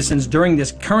private citizens during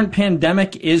this current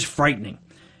pandemic is frightening.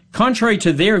 Contrary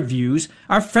to their views,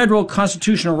 our federal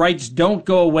constitutional rights don't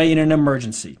go away in an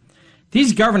emergency.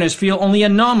 These governors feel only a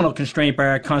nominal constraint by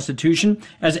our Constitution,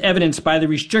 as evidenced by the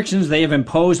restrictions they have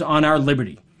imposed on our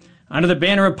liberty. Under the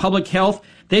banner of public health,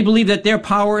 they believe that their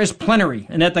power is plenary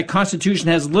and that the Constitution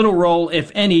has little role,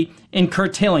 if any, in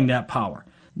curtailing that power.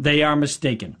 They are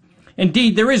mistaken.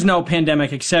 Indeed, there is no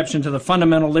pandemic exception to the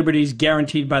fundamental liberties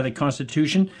guaranteed by the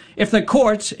Constitution. If the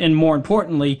courts, and more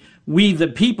importantly, we the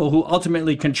people who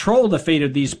ultimately control the fate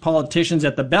of these politicians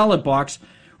at the ballot box,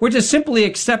 were to simply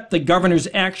accept the governor's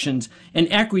actions and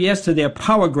acquiesce to their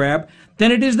power grab,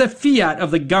 then it is the fiat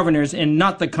of the governors and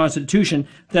not the Constitution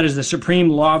that is the supreme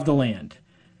law of the land.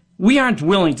 We aren't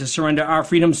willing to surrender our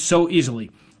freedoms so easily.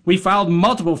 We filed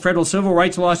multiple federal civil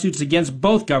rights lawsuits against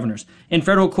both governors in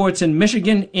federal courts in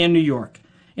Michigan and New York.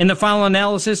 In the final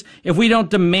analysis, if we don't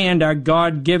demand our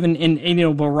God-given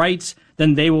inalienable rights,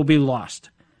 then they will be lost.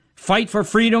 Fight for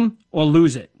freedom or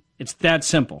lose it. It's that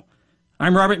simple.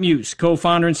 I'm Robert Muse,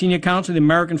 co-founder and senior counsel of the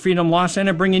American Freedom Law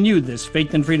Center, bringing you this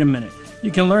Faith and Freedom Minute.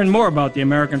 You can learn more about the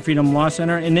American Freedom Law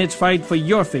Center and its fight for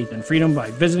your faith and freedom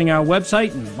by visiting our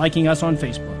website and liking us on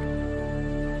Facebook.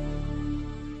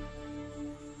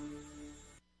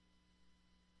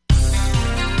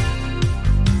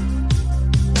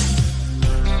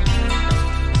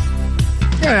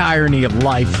 The irony of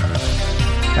life.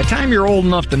 By the time you're old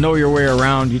enough to know your way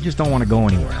around, you just don't want to go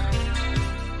anywhere.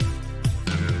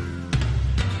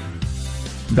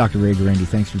 Dr. Ray Guarendi,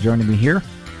 thanks for joining me here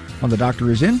on The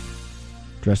Doctor Is In,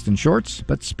 dressed in shorts,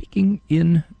 but speaking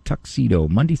in tuxedo,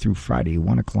 Monday through Friday,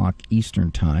 1 o'clock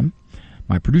Eastern Time.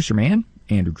 My producer man,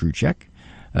 Andrew Kruchek,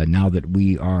 now that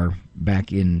we are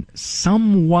back in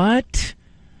somewhat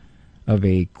of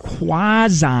a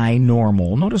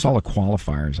quasi-normal, notice all the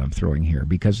qualifiers I'm throwing here,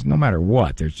 because no matter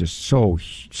what, there's just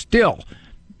still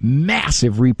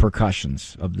massive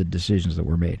repercussions of the decisions that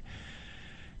were made.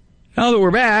 Now that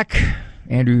we're back,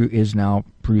 Andrew is now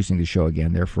producing the show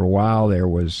again. There for a while, there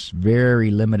was very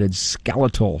limited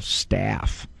skeletal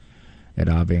staff at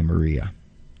Ave Maria.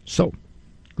 So,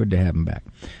 good to have him back.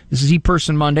 This is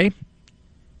ePerson Monday.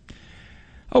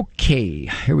 Okay,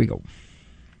 here we go.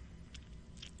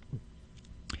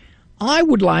 I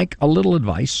would like a little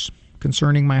advice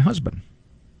concerning my husband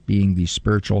being the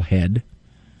spiritual head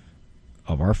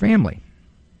of our family.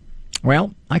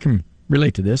 Well, I can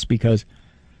relate to this because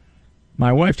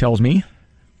my wife tells me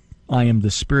I am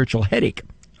the spiritual headache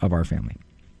of our family.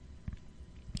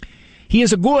 He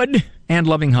is a good and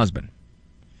loving husband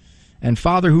and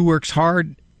father who works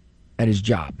hard at his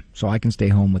job so I can stay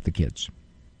home with the kids.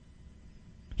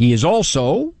 He is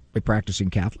also a practicing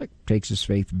Catholic, takes his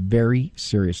faith very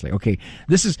seriously. Okay,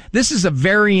 this is a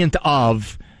variant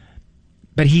of,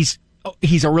 but he's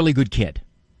a really good kid.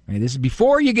 Okay, this is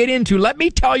before you get into, let me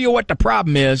tell you what the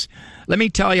problem is. Let me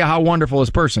tell you how wonderful this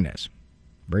person is.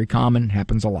 Very common,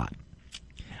 happens a lot.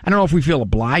 I don't know if we feel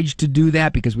obliged to do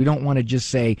that because we don't want to just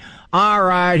say, all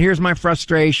right, here's my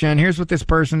frustration. Here's what this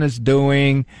person is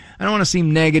doing. I don't want to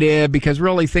seem negative because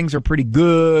really things are pretty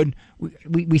good.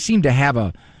 We seem to have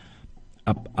a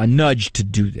nudge to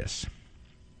do this.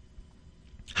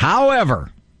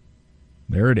 However,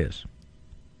 there it is,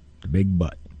 the big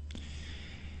but.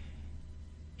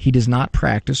 He does not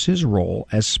practice his role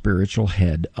as spiritual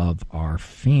head of our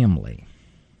family.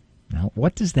 Now,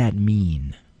 what does that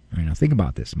mean? All right, now think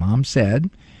about this. Mom said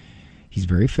he's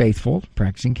very faithful,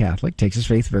 practicing Catholic, takes his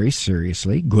faith very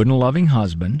seriously, good and loving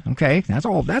husband. Okay, that's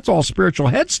all spiritual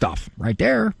head stuff right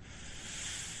there.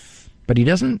 But he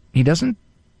doesn't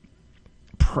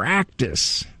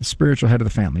practice the spiritual head of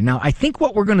the family. Now, I think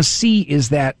what we're going to see is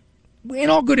that, in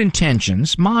all good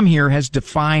intentions, Mom here has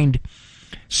defined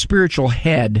spiritual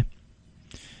head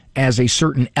as a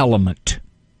certain element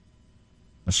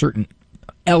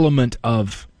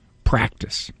of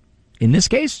practice. In this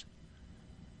case,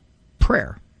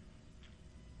 prayer.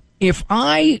 If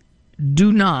I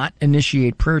do not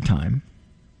initiate prayer time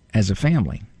as a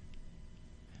family,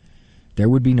 there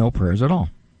would be no prayers at all.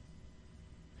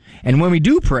 And when we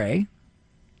do pray,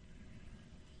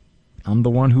 I'm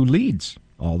the one who leads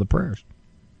all the prayers.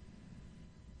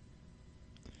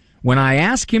 When I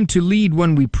ask him to lead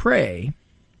when we pray,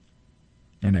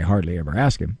 and I hardly ever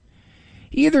ask him,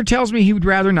 he either tells me he would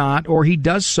rather not, or he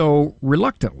does so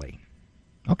reluctantly.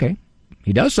 Okay,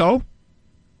 he does so.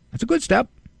 That's a good step.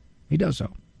 He does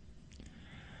so.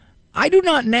 I do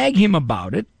not nag him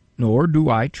about it, nor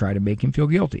do I try to make him feel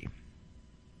guilty.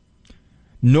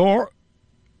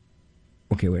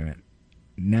 Okay, wait a minute.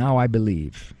 Now I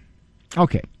believe.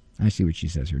 Okay, I see what she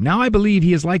says here. Now I believe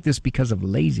he is like this because of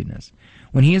laziness.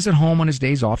 When he is at home on his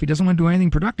days off, he doesn't want to do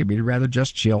anything productive. He'd rather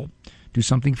just chill, do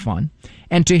something fun.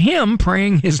 And to him,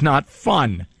 praying is not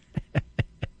fun.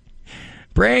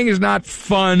 Praying is not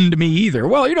fun to me either.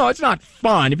 Well, it's not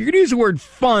fun. If you're going to use the word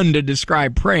fun to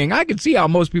describe praying, I can see how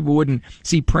most people wouldn't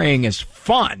see praying as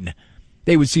fun.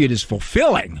 They would see it as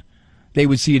fulfilling. They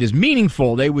would see it as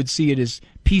meaningful. They would see it as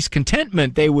peace,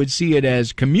 contentment. They would see it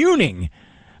as communing.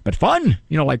 But fun,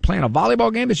 like playing a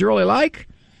volleyball game that you really like.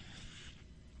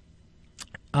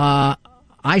 I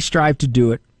strive to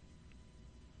do it.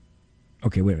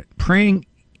 Okay, wait a minute. Praying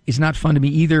is not fun to me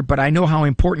either, but I know how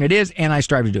important it is, and I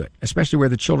strive to do it, especially where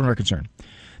the children are concerned.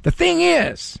 The thing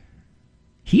is,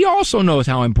 he also knows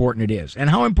how important it is, and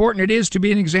how important it is to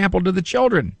be an example to the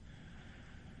children.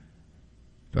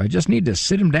 Do I just need to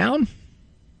sit him down?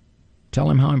 Tell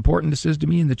him how important this is to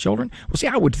me and the children? Well, see,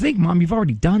 I would think, Mom, you've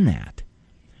already done that.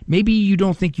 Maybe you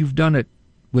don't think you've done it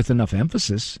with enough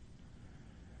emphasis.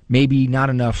 Maybe not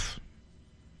enough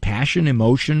passion,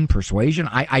 emotion, persuasion.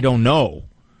 I don't know.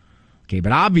 Okay,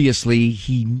 but obviously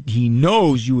he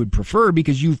knows you would prefer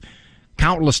because you've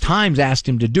countless times asked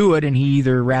him to do it, and he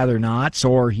either rather not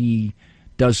or he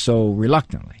does so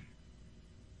reluctantly.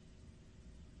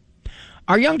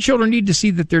 Our young children need to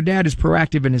see that their dad is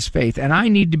proactive in his faith, and I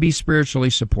need to be spiritually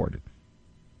supported.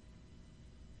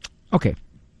 Okay,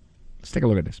 let's take a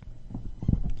look at this.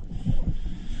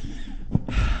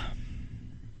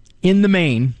 In the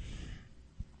main,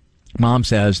 Mom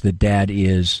says that Dad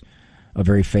is a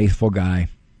very faithful guy,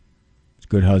 a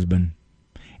good husband,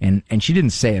 and she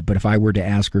didn't say it, but if I were to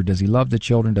ask her, does he love the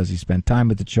children? Does he spend time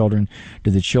with the children?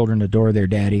 Do the children adore their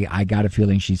daddy? I got a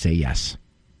feeling she'd say yes.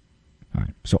 All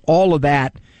right. So all of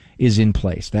that is in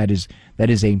place. That is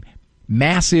a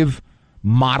massive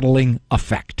modeling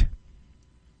effect.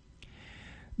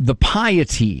 The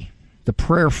piety, the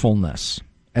prayerfulness,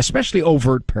 especially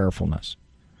overt prayerfulness,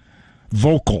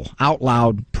 vocal, out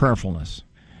loud prayerfulness,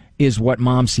 is what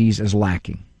Mom sees as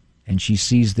lacking. And she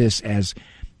sees this as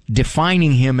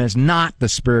defining him as not the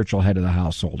spiritual head of the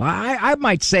household. I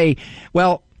might say,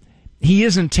 well, he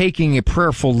isn't taking a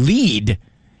prayerful lead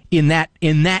in that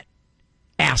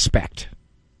aspect.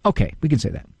 Okay, we can say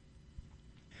that.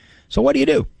 So what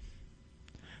do?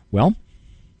 Well,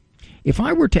 if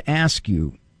I were to ask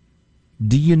you,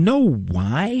 do you know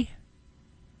why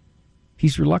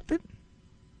he's reluctant?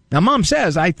 Now, Mom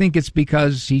says, I think it's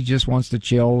because he just wants to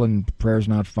chill and prayer's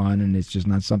not fun and it's just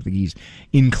not something he's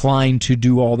inclined to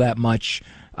do all that much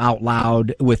out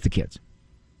loud with the kids.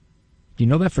 Do you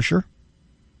know that for sure?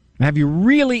 Have you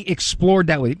really explored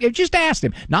that with him? Just asked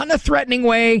him. Not in a threatening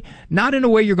way, not in a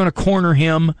way you're going to corner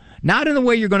him, not in a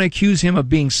way you're going to accuse him of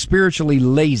being spiritually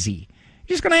lazy.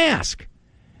 You're just going to ask.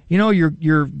 You know,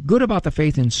 you're good about the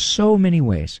faith in so many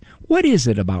ways. What is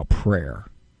it about prayer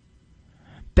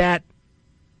that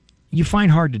you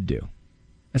find hard to do,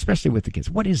 especially with the kids?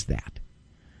 What is that?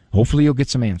 Hopefully you'll get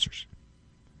some answers.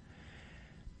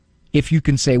 If you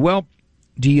can say, well,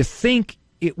 do you think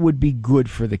it would be good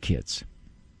for the kids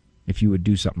if you would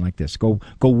do something like this? Go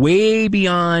way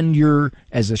beyond your,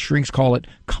 as the shrinks call it,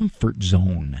 comfort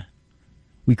zone.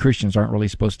 We Christians aren't really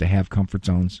supposed to have comfort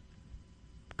zones.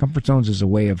 Comfort zones is a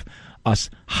way of us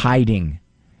hiding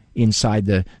inside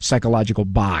the psychological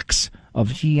box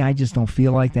of, gee, I just don't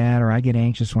feel like that, or I get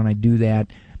anxious when I do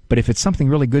that. But if it's something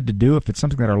really good to do, if it's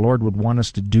something that our Lord would want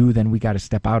us to do, then we got to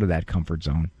step out of that comfort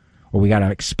zone, or we got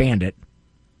to expand it.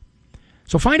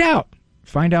 So find out.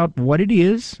 Find out what it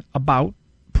is about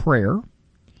prayer,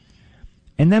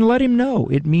 and then let him know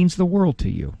it means the world to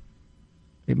you.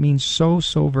 It means so,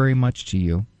 so very much to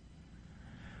you.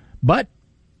 But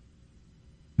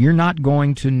you're not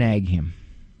going to nag him.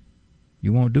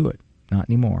 You won't do it. Not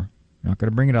anymore. Not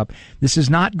going to bring it up. This is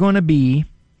not going to be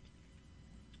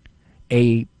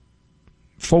a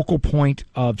focal point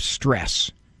of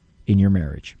stress in your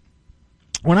marriage.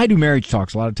 When I do marriage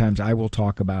talks, a lot of times I will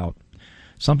talk about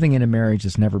something in a marriage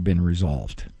that's never been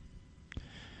resolved.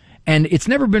 And it's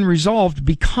never been resolved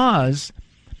because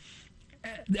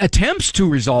attempts to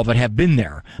resolve it have been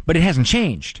there, but it hasn't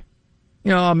changed.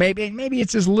 You know, maybe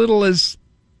it's as little as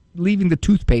leaving the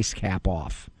toothpaste cap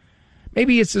off.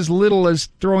 Maybe it's as little as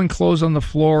throwing clothes on the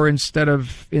floor instead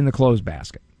of in the clothes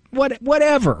basket.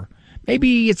 Whatever.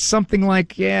 Maybe it's something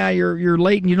like, yeah, you're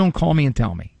late and you don't call me and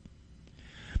tell me.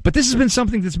 But this has been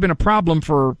something that's been a problem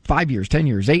for 5 years, 10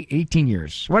 years, 18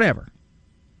 years, whatever.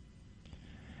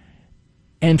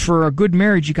 And for a good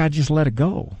marriage, you got to just let it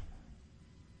go.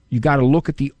 You got to look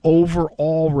at the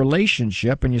overall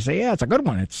relationship and you say, yeah, it's a good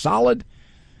one. It's solid.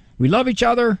 We love each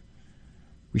other.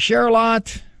 We share a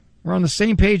lot. We're on the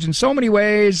same page in so many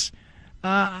ways.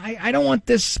 I don't want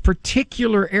this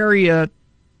particular area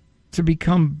to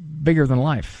become bigger than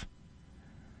life.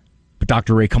 But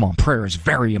Dr. Ray, come on, prayer is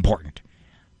very important.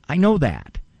 I know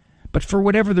that. But for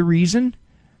whatever the reason,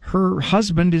 her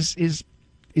husband is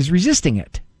resisting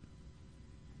it.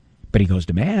 But he goes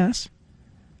to Mass.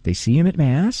 They see him at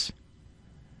Mass.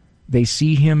 They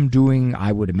see him doing,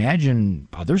 I would imagine,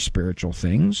 other spiritual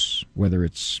things, whether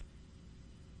it's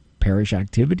parish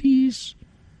activities.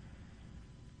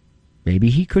 Maybe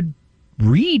he could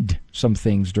read some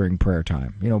things during prayer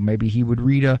time. You know, maybe he would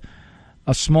read a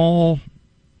small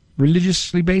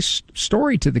religiously based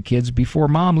story to the kids before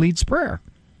Mom leads prayer.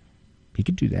 He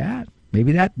could do that.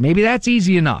 Maybe that's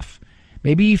easy enough.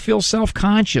 Maybe he feels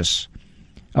self-conscious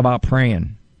about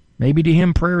praying. Maybe to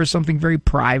him prayer is something very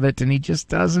private and he just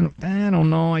doesn't, I don't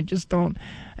know, I just don't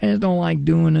like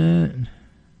doing it.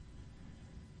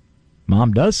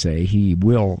 Mom does say he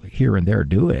will here and there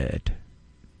do it.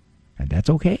 And that's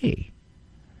okay.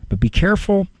 But be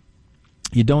careful.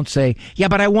 You don't say, yeah,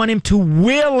 but I want him to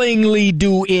willingly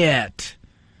do it.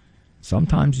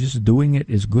 Sometimes just doing it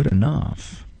is good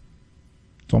enough.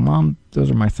 So, Mom, those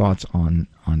are my thoughts on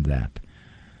that.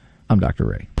 I'm Dr.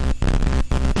 Ray.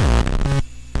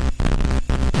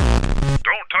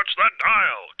 Don't touch that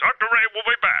dial. Dr. Ray will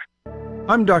be back.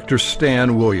 I'm Dr.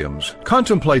 Stan Williams.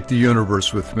 Contemplate the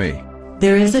universe with me.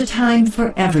 There is a time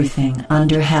for everything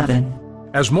under heaven.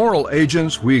 As moral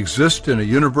agents, we exist in a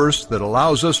universe that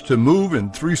allows us to move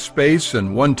in 3 space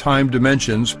and 1 time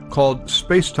dimensions called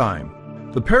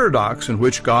space-time. The paradox in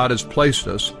which God has placed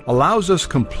us allows us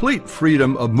complete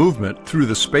freedom of movement through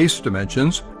the space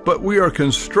dimensions, but we are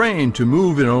constrained to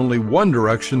move in only one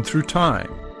direction through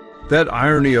time. That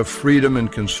irony of freedom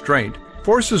and constraint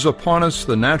forces upon us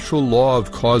the natural law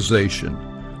of causation.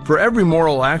 For every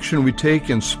moral action we take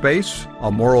in space, a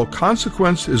moral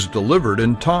consequence is delivered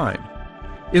in time.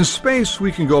 In space,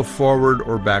 we can go forward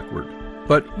or backward.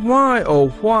 But why, oh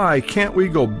why, can't we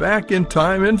go back in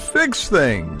time and fix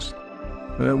things?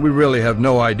 We really have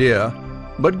no idea,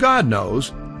 but God knows,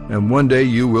 and one day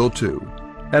you will too.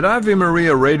 At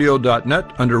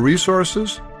AveMariaRadio.net under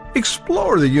Resources,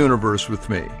 explore the universe with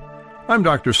me. I'm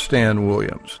Dr. Stan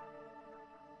Williams.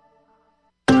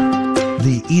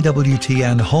 The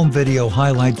EWTN home video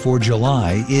highlight for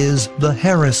July is The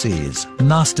Heresies,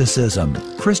 Gnosticism.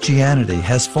 Christianity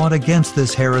has fought against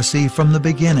this heresy from the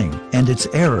beginning, and its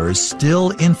errors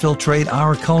still infiltrate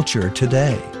our culture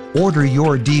today. Order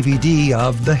your DVD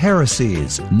of The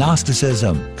Heresies,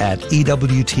 Gnosticism at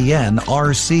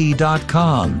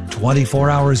EWTNRC.com, 24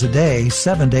 hours a day,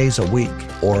 7 days a week,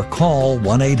 or call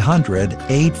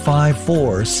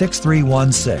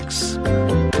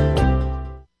 1-800-854-6316.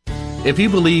 If you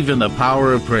believe in the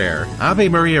power of prayer, Ave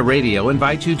Maria Radio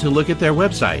invites you to look at their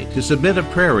website to submit a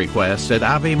prayer request at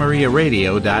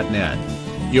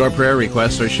AveMariaRadio.net. Your prayer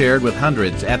requests are shared with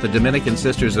hundreds at the Dominican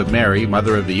Sisters of Mary,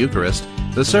 Mother of the Eucharist,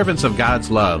 the Servants of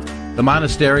God's Love, the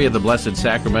Monastery of the Blessed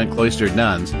Sacrament Cloistered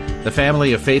Nuns, the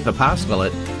Family of Faith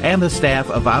Apostolate, and the staff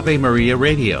of Ave Maria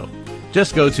Radio.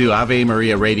 Just go to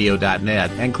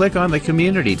AveMariaRadio.net and click on the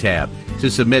Community tab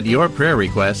to submit your prayer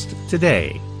request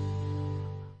today.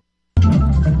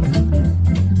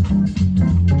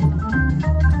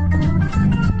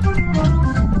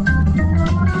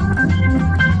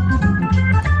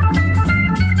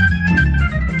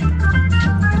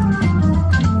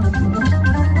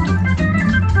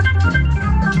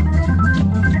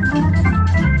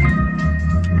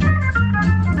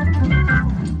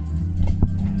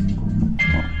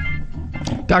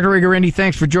 Dr. Ray Guarendi,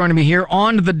 thanks for joining me here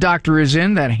on The Doctor Is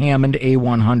In, that Hammond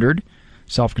A100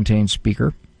 self-contained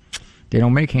speaker. They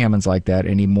don't make Hammonds like that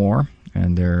anymore,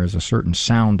 and there's a certain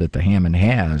sound that the Hammond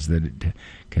has that it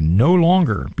can no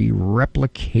longer be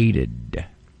replicated.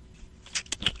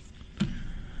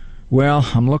 Well,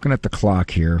 I'm looking at the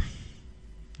clock here.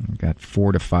 I've got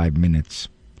 4 to 5 minutes.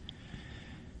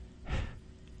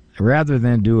 Rather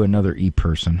than do another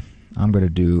E-person, I'm going to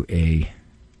do a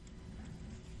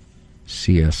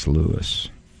C.S. Lewis.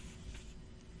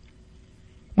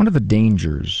 One of the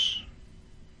dangers,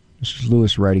 this is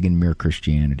Lewis writing in Mere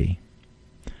Christianity,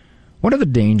 one of the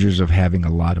dangers of having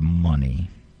a lot of money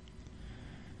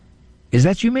is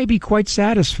that you may be quite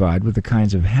satisfied with the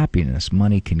kinds of happiness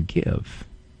money can give,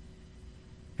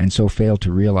 and so fail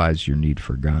to realize your need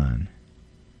for God.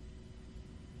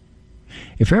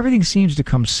 If everything seems to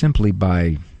come simply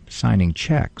by signing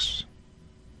checks,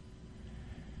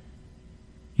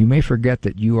 you may forget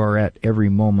that you are at every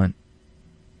moment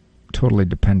totally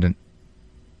dependent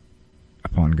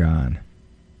upon God.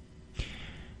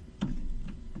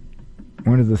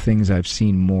 One of the things I've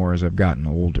seen more as I've gotten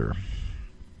older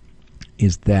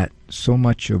is that so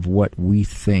much of what we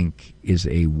think is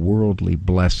a worldly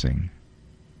blessing,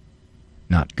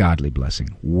 not godly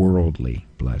blessing, worldly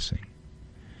blessing,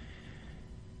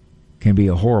 can be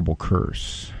a horrible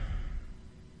curse.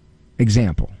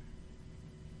 Example.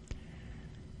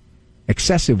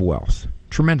 Excessive wealth,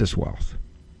 tremendous wealth.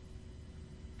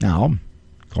 Now,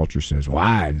 culture says,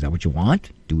 why? Is that what you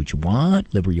want? Do what you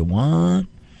want, live where you want,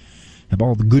 have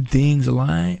all the good things of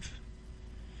life.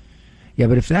 Yeah,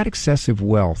 but if that excessive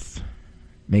wealth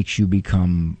makes you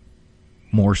become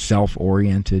more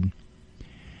self-oriented,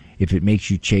 if it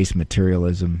makes you chase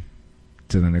materialism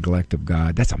to the neglect of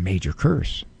God, that's a major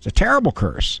curse. It's a terrible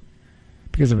curse.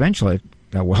 Because eventually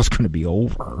that wealth's going to be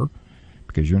over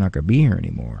because you're not going to be here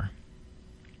anymore.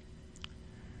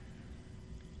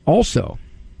 Also,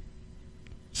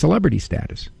 celebrity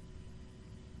status.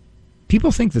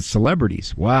 People think that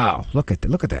celebrities, wow, look at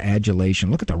the adulation,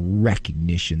 look at the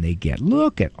recognition they get,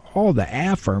 look at all the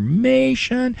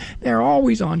affirmation. They're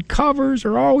always on covers,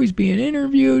 they're always being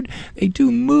interviewed, they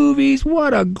do movies.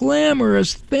 What a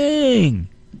glamorous thing.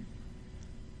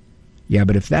 Yeah,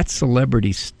 but if that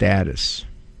celebrity status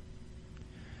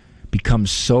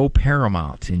becomes so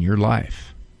paramount in your life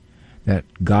that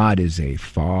God is a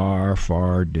far,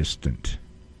 far distant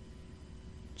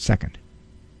second,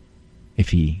 if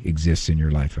he exists in your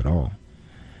life at all,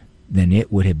 then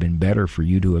it would have been better for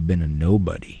you to have been a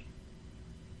nobody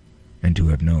and to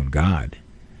have known God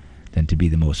than to be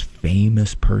the most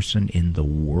famous person in the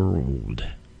world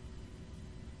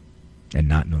and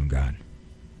not known God.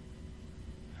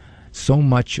 So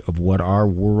much of what our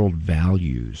world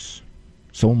values,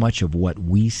 so much of what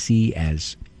we see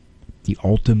as the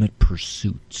ultimate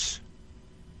pursuits,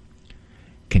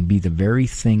 can be the very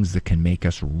things that can make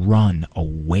us run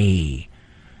away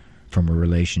from a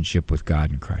relationship with God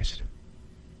and Christ.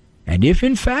 And if,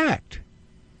 in fact,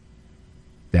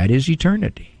 that is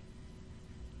eternity,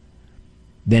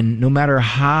 then no matter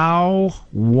how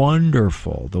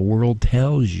wonderful the world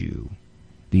tells you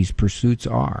these pursuits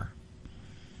are,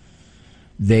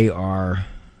 they are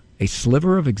a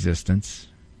sliver of existence,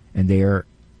 and they are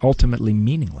ultimately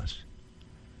meaningless.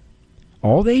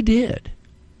 All they did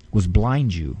was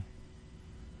blind you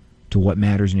to what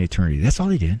matters in eternity. That's all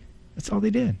they did. That's all they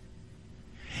did.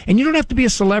 And you don't have to be a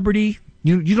celebrity.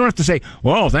 You don't have to say,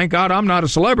 well, thank God I'm not a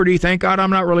celebrity. Thank God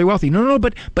I'm not really wealthy. No,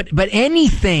 but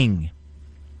anything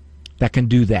that can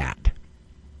do that.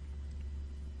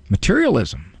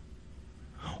 Materialism.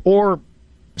 Or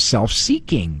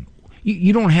self-seeking.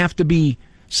 You don't have to be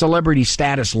celebrity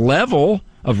status level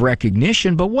of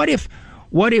recognition, but what if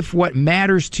what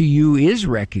matters to you is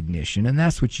recognition, and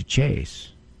that's what you chase?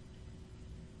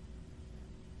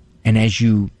 And as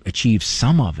you achieve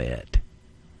some of it,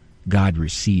 God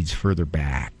recedes further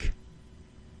back.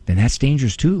 Then that's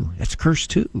dangerous too. That's a curse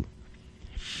too.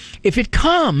 If it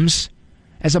comes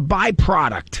as a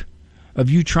byproduct of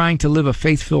you trying to live a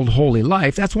faith-filled, holy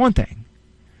life, that's one thing.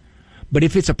 But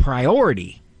if it's a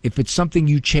priority, if it's something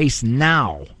you chase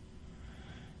now,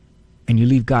 and you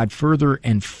leave God further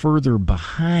and further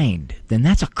behind, then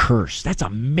that's a curse. That's a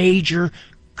major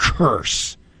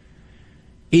curse.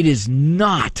 It is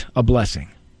not a blessing.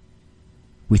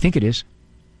 We think it is.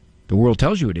 The world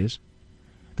tells you it is.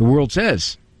 The world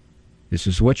says, this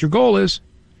is what your goal is.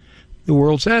 The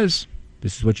world says,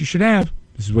 this is what you should have.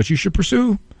 This is what you should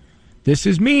pursue. This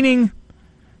is meaning.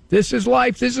 This is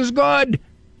life. This is good.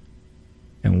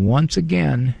 And once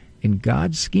again, in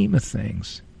God's scheme of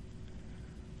things,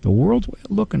 the world's way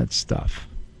of looking at stuff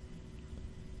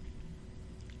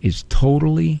is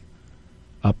totally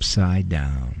upside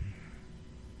down.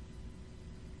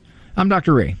 I'm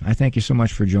Dr. Ray. I thank you so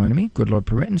much for joining me. Good Lord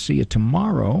permit, and see you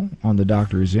tomorrow on The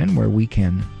Doctor Is In, where we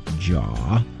can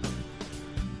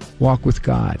walk with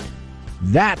God.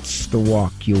 That's the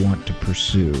walk you want to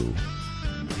pursue.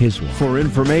 His walk. For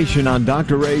information on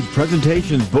Dr. Ray's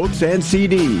presentations, books, and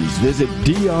CDs, visit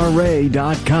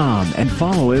drray.com and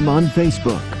follow him on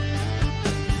Facebook.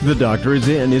 The Doctor Is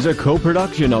In is a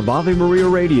co-production of Ave Maria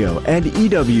Radio and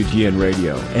EWTN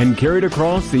Radio and carried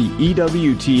across the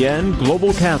EWTN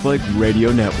Global Catholic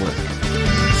Radio Network.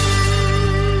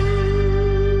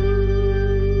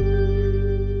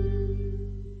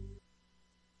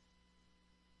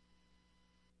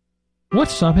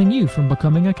 What's stopping you from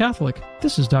becoming a Catholic?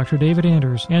 This is Dr. David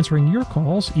Anders, answering your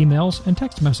calls, emails, and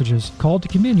text messages. Call to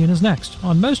Communion is next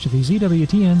on most of these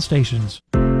EWTN stations.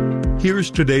 Here's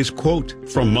today's quote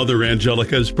from Mother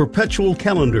Angelica's Perpetual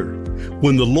Calendar.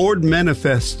 When the Lord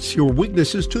manifests your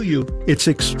weaknesses to you, it's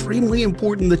extremely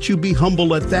important that you be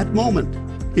humble at that moment.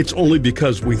 It's only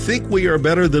because we think we are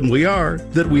better than we are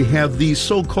that we have these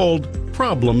so-called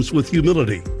problems with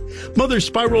humility. Mother's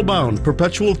spiral-bound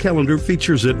Perpetual Calendar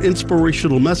features an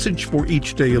inspirational message for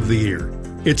each day of the year.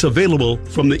 It's available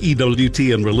from the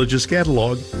EWTN Religious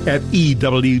Catalog at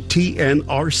EWTNRC.com.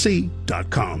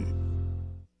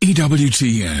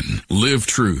 EWTN. Live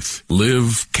Truth.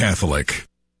 Live Catholic.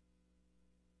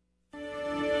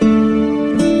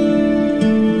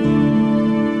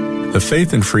 The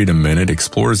Faith and Freedom Minute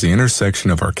explores the intersection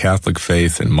of our Catholic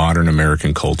faith and modern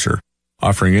American culture,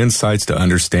 offering insights to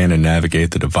understand and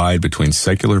navigate the divide between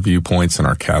secular viewpoints and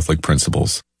our Catholic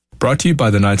principles. Brought to you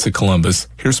by the Knights of Columbus,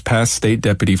 here's past State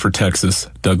Deputy for Texas,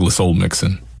 Douglas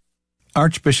Oldmixon.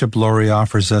 Archbishop Laurie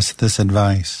offers us this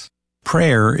advice.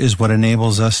 Prayer is what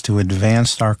enables us to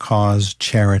advance our cause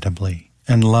charitably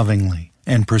and lovingly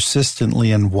and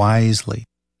persistently and wisely.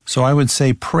 So I would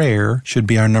say prayer should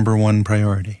be our number one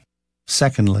priority.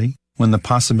 Secondly, when the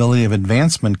possibility of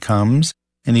advancement comes,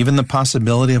 and even the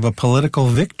possibility of a political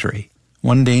victory,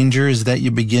 one danger is that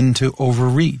you begin to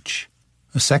overreach.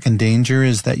 A second danger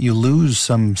is that you lose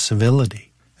some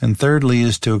civility. And thirdly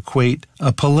is to equate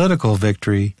a political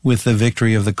victory with the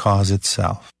victory of the cause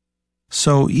itself.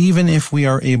 So even if we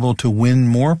are able to win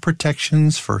more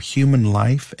protections for human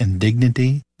life and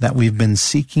dignity that we've been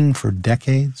seeking for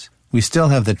decades, we still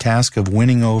have the task of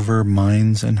winning over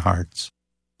minds and hearts.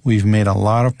 We've made a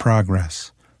lot of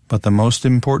progress, but the most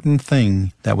important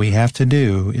thing that we have to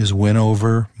do is win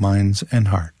over minds and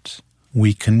hearts.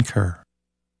 We concur.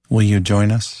 Will you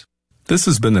join us? This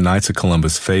has been the Knights of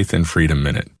Columbus Faith and Freedom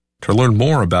Minute. To learn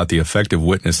more about the effective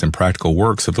witness and practical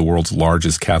works of the world's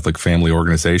largest Catholic family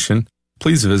organization,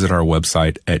 please visit our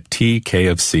website at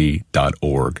tkfc.org.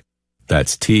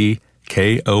 That's tkofc.org.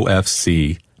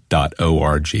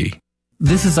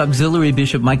 This is Auxiliary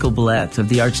Bishop Michael Billette of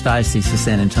the Archdiocese of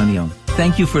San Antonio.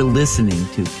 Thank you for listening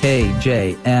to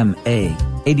KJMA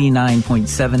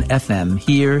 89.7 FM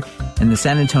here in the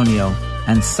San Antonio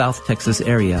and South Texas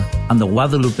area on the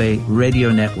Guadalupe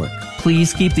Radio Network.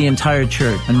 Please keep the entire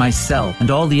church and myself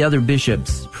and all the other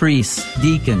bishops, priests,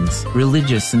 deacons,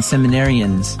 religious, and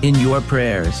seminarians in your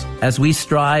prayers as we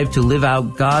strive to live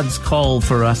out God's call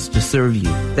for us to serve you.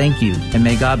 Thank you, and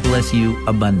may God bless you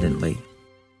abundantly.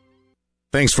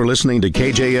 Thanks for listening to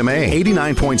KJMA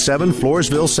 89.7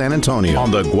 Floresville, San Antonio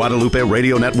on the Guadalupe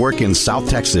Radio Network in South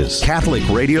Texas. Catholic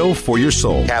radio for your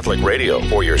soul. Catholic radio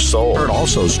for your soul. Heard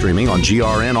also streaming on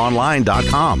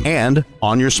grnonline.com and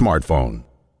on your smartphone.